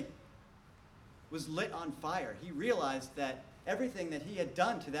was lit on fire. He realized that everything that he had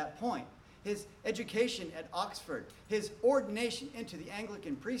done to that point, his education at Oxford, his ordination into the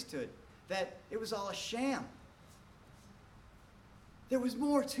Anglican priesthood, that it was all a sham. There was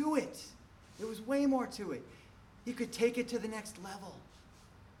more to it. There was way more to it. He could take it to the next level.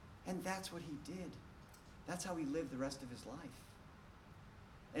 And that's what he did. That's how he lived the rest of his life.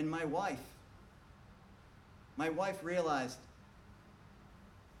 And my wife my wife realized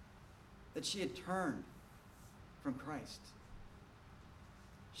that she had turned from Christ.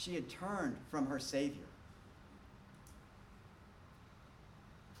 She had turned from her Savior.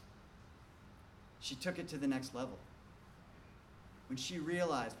 She took it to the next level. When she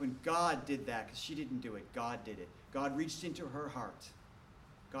realized, when God did that, because she didn't do it, God did it. God reached into her heart.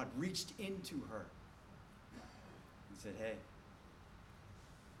 God reached into her and said, hey,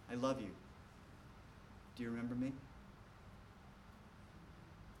 I love you. Do you remember me?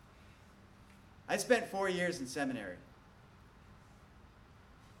 I spent 4 years in seminary.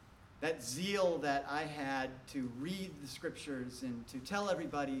 That zeal that I had to read the scriptures and to tell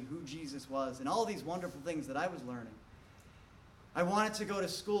everybody who Jesus was and all these wonderful things that I was learning. I wanted to go to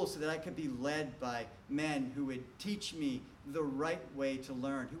school so that I could be led by men who would teach me the right way to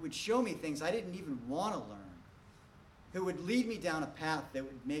learn, who would show me things I didn't even want to learn, who would lead me down a path that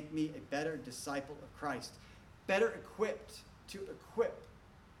would make me a better disciple of Christ, better equipped to equip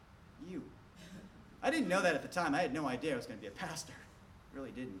you. I didn't know that at the time. I had no idea I was going to be a pastor. I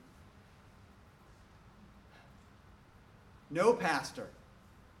really didn't. No pastor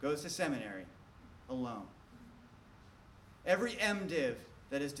goes to seminary alone. Every MDiv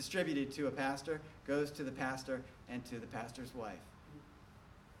that is distributed to a pastor goes to the pastor and to the pastor's wife.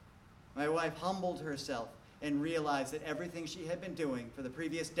 My wife humbled herself and realized that everything she had been doing for the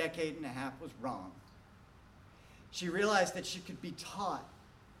previous decade and a half was wrong. She realized that she could be taught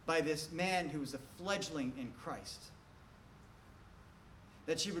by this man who was a fledgling in Christ.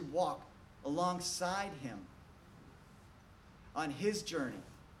 That she would walk alongside him on his journey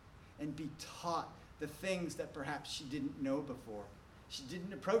and be taught the things that perhaps she didn't know before. She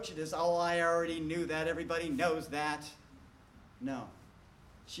didn't approach it as, oh, I already knew that, everybody knows that. No,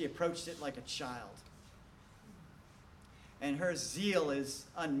 she approached it like a child. And her zeal is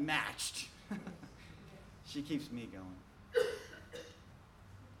unmatched. She keeps me going.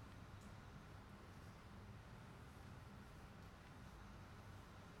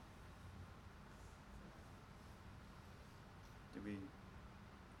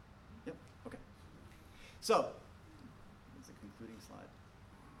 Yep, okay. So, it's a concluding slide.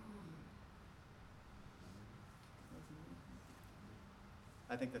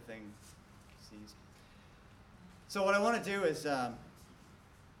 I think the thing sees. So what I want to do is,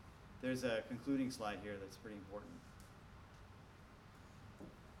 there's a concluding slide here that's pretty important.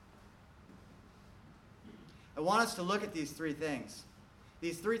 I want us to look at these three things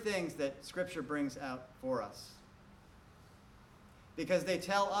that Scripture brings out for us. Because they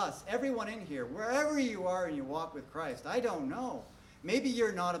tell us, everyone in here, wherever you are in your walk with Christ, I don't know. Maybe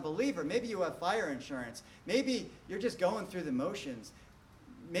you're not a believer. Maybe you have fire insurance. Maybe you're just going through the motions.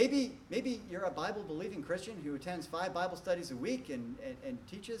 Maybe you're a Bible-believing Christian who attends 5 Bible studies a week and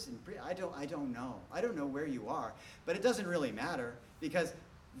teaches. I don't know. I don't know where you are. But it doesn't really matter because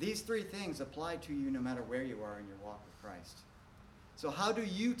these three things apply to you no matter where you are in your walk with Christ. So how do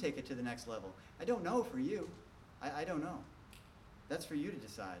you take it to the next level? I don't know for you. I don't know. That's for you to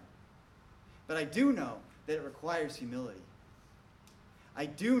decide. But I do know that it requires humility. I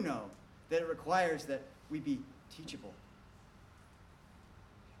do know that it requires that we be teachable.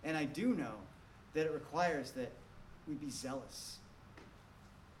 And I do know that it requires that we be zealous.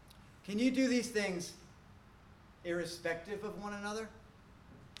 Can you do these things irrespective of one another?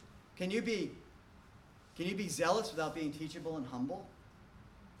 Can you be zealous without being teachable and humble?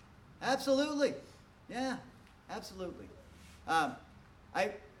 Absolutely. Yeah, absolutely. I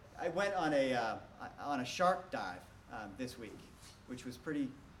went on a shark dive this week, which was pretty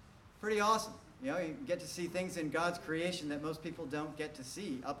awesome. You know, you get to see things in God's creation that most people don't get to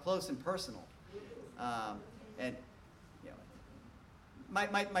see up close and personal. And you know,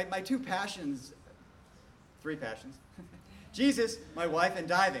 my two passions, 3 passions: Jesus, my wife, and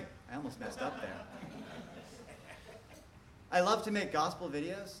diving. I almost messed up there. I love to make gospel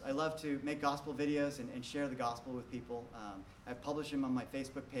videos. I love to make gospel videos and share the gospel with people. I publish them on my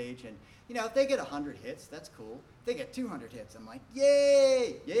Facebook page, and you know, if they get 100 hits, that's cool. If they get 200 hits, I'm like,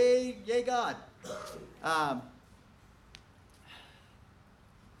 yay, yay, yay, God.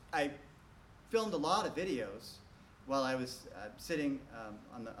 I filmed a lot of videos while I was sitting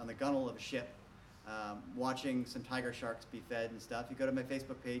on the gunnel of a ship, watching some tiger sharks be fed and stuff. You go to my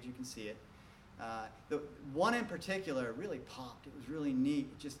Facebook page, you can see it. The one in particular really popped. It was really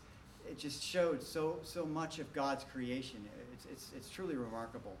neat. It just showed so much of God's creation. It's truly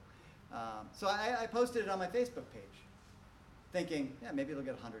remarkable. So I posted it on my Facebook page, thinking, yeah, maybe it'll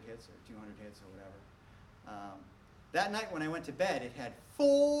get 100 hits or 200 hits or whatever. That night when I went to bed, it had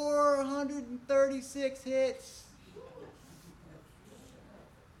 436 hits.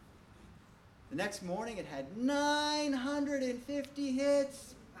 The next morning, it had 950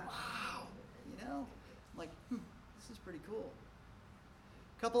 hits. Wow. You know? I'm like, this is pretty cool.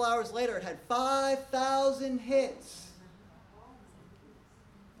 A couple hours later, it had 5,000 hits.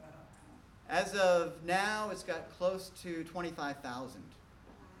 As of now, it's got close to 25,000.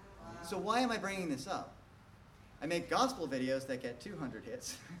 So why am I bringing this up? I make gospel videos that get 200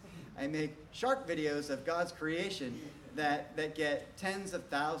 hits. I make shark videos of God's creation that get tens of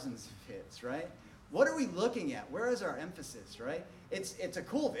thousands of hits, right? What are we looking at? Where is our emphasis, right? It's a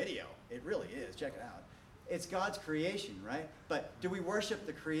cool video. It really is. Check it out. It's God's creation, right? But do we worship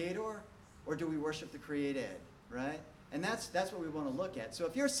the Creator or do we worship the created, right? And that's what we want to look at. So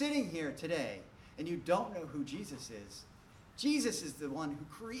if you're sitting here today and you don't know who Jesus is the one who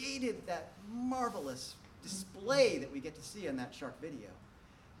created that marvelous display that we get to see in that shark video.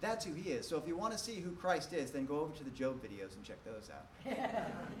 That's who he is. So if you want to see who Christ is, then go over to the Job videos and check those out.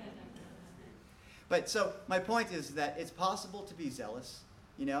 But so my point is that it's possible to be zealous.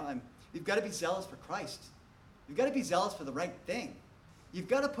 You know, you've got to be zealous for Christ. You've got to be zealous for the right thing. You've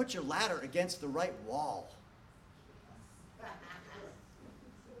got to put your ladder against the right wall.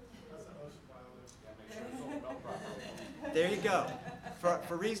 There you go.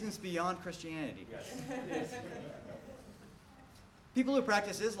 For reasons beyond Christianity. Yes. People who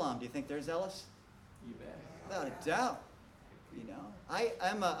practice Islam, do you think they're zealous? You bet. Without a doubt. You know,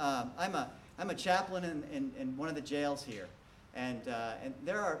 I'm a chaplain in one of the jails here, and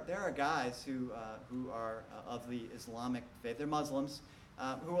there are guys who are of the Islamic faith. They're Muslims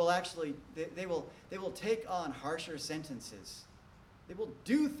who will actually they will take on harsher sentences. They will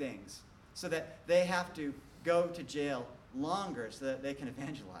do things so that they have to go to jail longer so that they can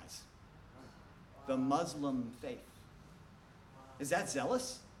evangelize the Muslim faith. Is that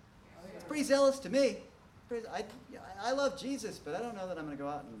zealous? It's pretty zealous to me. I love Jesus, but I don't know that I'm going to go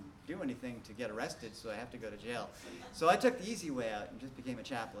out and do anything to get arrested, so I have to go to jail. So I took the easy way out and just became a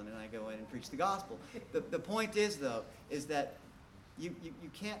chaplain, and I go in and preach the gospel. The point is, though, is that you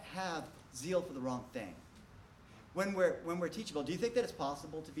can't have zeal for the wrong thing. When we're teachable, do you think that it's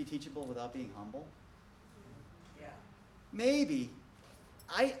possible to be teachable without being humble? Yeah. Maybe.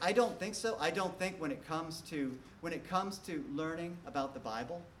 I don't think so. I don't think when it comes to learning about the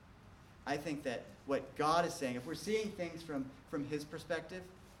Bible, I think that what God is saying, if we're seeing things from his perspective,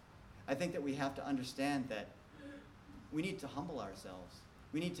 I think that we have to understand that we need to humble ourselves.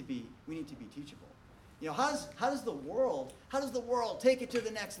 We need to be teachable. You know, how does the world take it to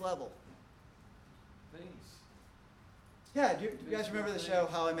the next level? Things. Yeah, do you guys remember the show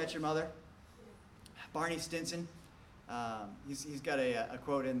How I Met Your Mother? Barney Stinson. He's got a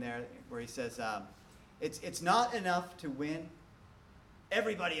quote in there where he says, it's not enough to win.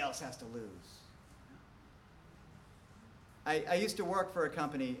 Everybody else has to lose. I used to work for a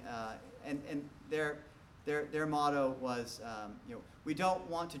company, and their motto was, we don't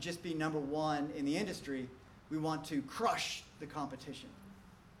want to just be number one in the industry. We want to crush the competition.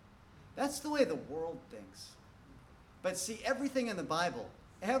 That's the way the world thinks. But see, everything in the Bible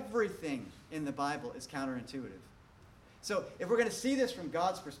is counterintuitive. So if we're going to see this from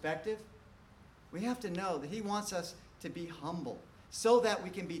God's perspective, we have to know that he wants us to be humble so that we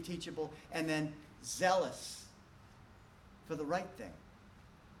can be teachable and then zealous for the right thing.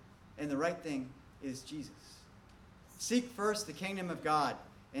 And the right thing is Jesus. Seek first the kingdom of God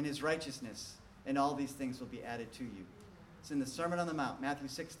and his righteousness, and all these things will be added to you. It's in the Sermon on the Mount, Matthew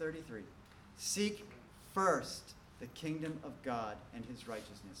 6:33. Seek first the kingdom of God and his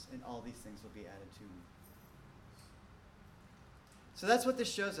righteousness, and all these things will be added to you. So that's what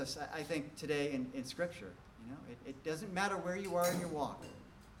this shows us, I think, today in Scripture. You know, it doesn't matter where you are in your walk.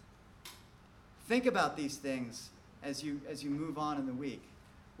 Think about these things as you move on in the week.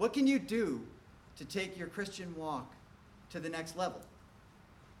 What can you do to take your Christian walk to the next level?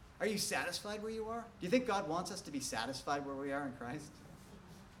 Are you satisfied where you are? Do you think God wants us to be satisfied where we are in Christ?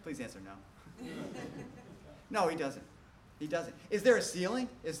 Please answer no. No, he doesn't. He doesn't. Is there a ceiling?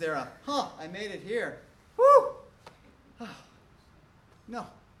 Is there I made it here. Woo! No.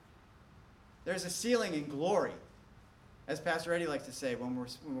 There's a ceiling in glory. As Pastor Eddie likes to say, when we're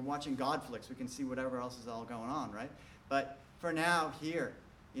watching God flicks, we can see whatever else is all going on, right? But for now, here,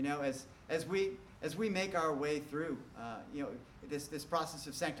 you know, as we make our way through, this process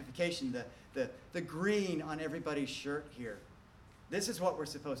of sanctification, the green on everybody's shirt here, this is what we're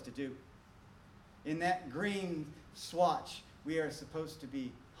supposed to do. In that green swatch, we are supposed to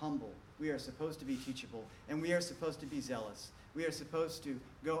be humble. We are supposed to be teachable, and we are supposed to be zealous. We are supposed to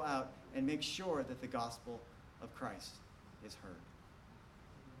go out and make sure that the gospel of Christ is heard.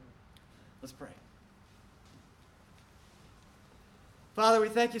 Let's pray. Father, we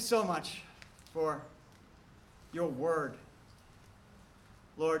thank you so much for your word.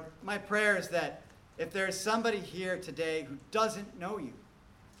 Lord, my prayer is that if there is somebody here today who doesn't know you,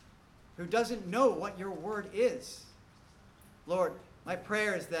 who doesn't know what your word is, Lord, my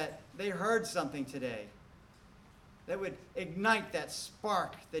prayer is that they heard something today that would ignite that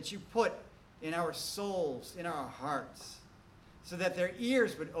spark that you put in our souls, in our hearts, so that their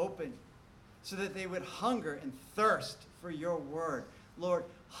ears would open, so that they would hunger and thirst for your word. Lord,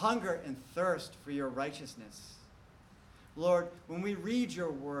 hunger and thirst for your righteousness. Lord, when we read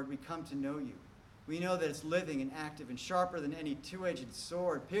your word, we come to know you. We know that it's living and active and sharper than any two-edged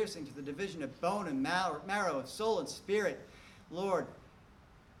sword, piercing to the division of bone and marrow, of soul and spirit. Lord,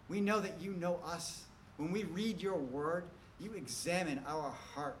 we know that you know us. When we read your word, you examine our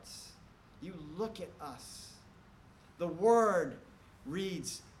hearts. You look at us. The word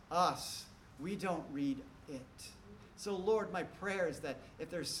reads us. We don't read it. So, Lord, my prayer is that if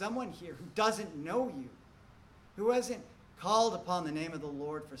there's someone here who doesn't know you, who hasn't called upon the name of the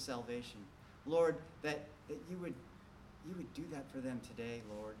Lord for salvation, Lord, that you would do that for them today,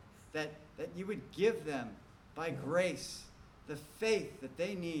 Lord. That you would give them, by grace, the faith that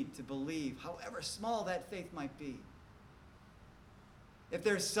they need to believe, however small that faith might be. If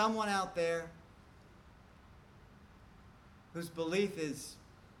there's someone out there whose belief is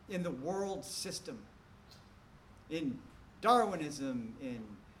in the world system, in Darwinism, in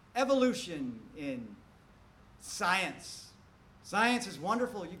evolution, in science. Science is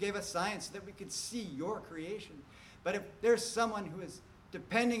wonderful. You gave us science so that we could see your creation. But if there's someone who is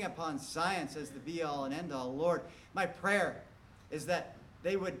depending upon science as the be-all and end-all, Lord, my prayer is that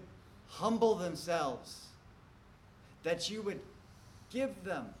they would humble themselves, that you would give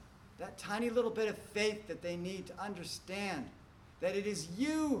them that tiny little bit of faith that they need to understand that it is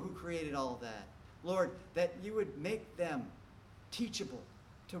you who created all of that. Lord, that you would make them teachable,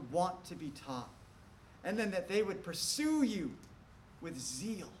 to want to be taught. And then that they would pursue you with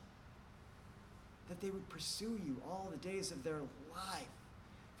zeal. That they would pursue you all the days of their life,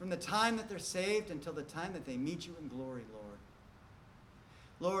 from the time that they're saved until the time that they meet you in glory, Lord.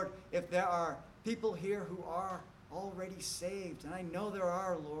 Lord, if there are people here who are already saved, and I know there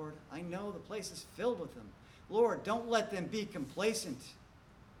are, Lord, I know the place is filled with them. Lord, don't let them be complacent.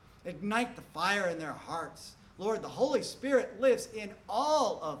 Ignite the fire in their hearts. Lord, the Holy Spirit lives in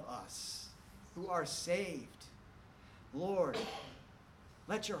all of us who are saved. Lord,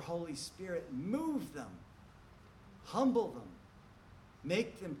 let your Holy Spirit move them, humble them,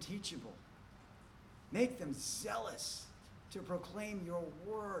 make them teachable, make them zealous to proclaim your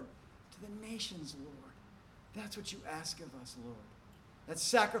word to the nations, Lord. That's what you ask of us, Lord. That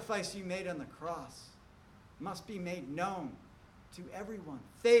sacrifice you made on the cross must be made known to everyone.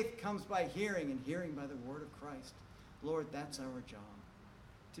 Faith comes by hearing, and hearing by the word of Christ. Lord, that's our job.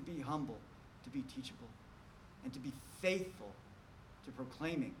 To be humble, to be teachable, and to be faithful to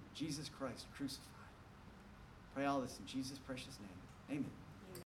proclaiming Jesus Christ crucified. Pray all this in Jesus' precious name. Amen.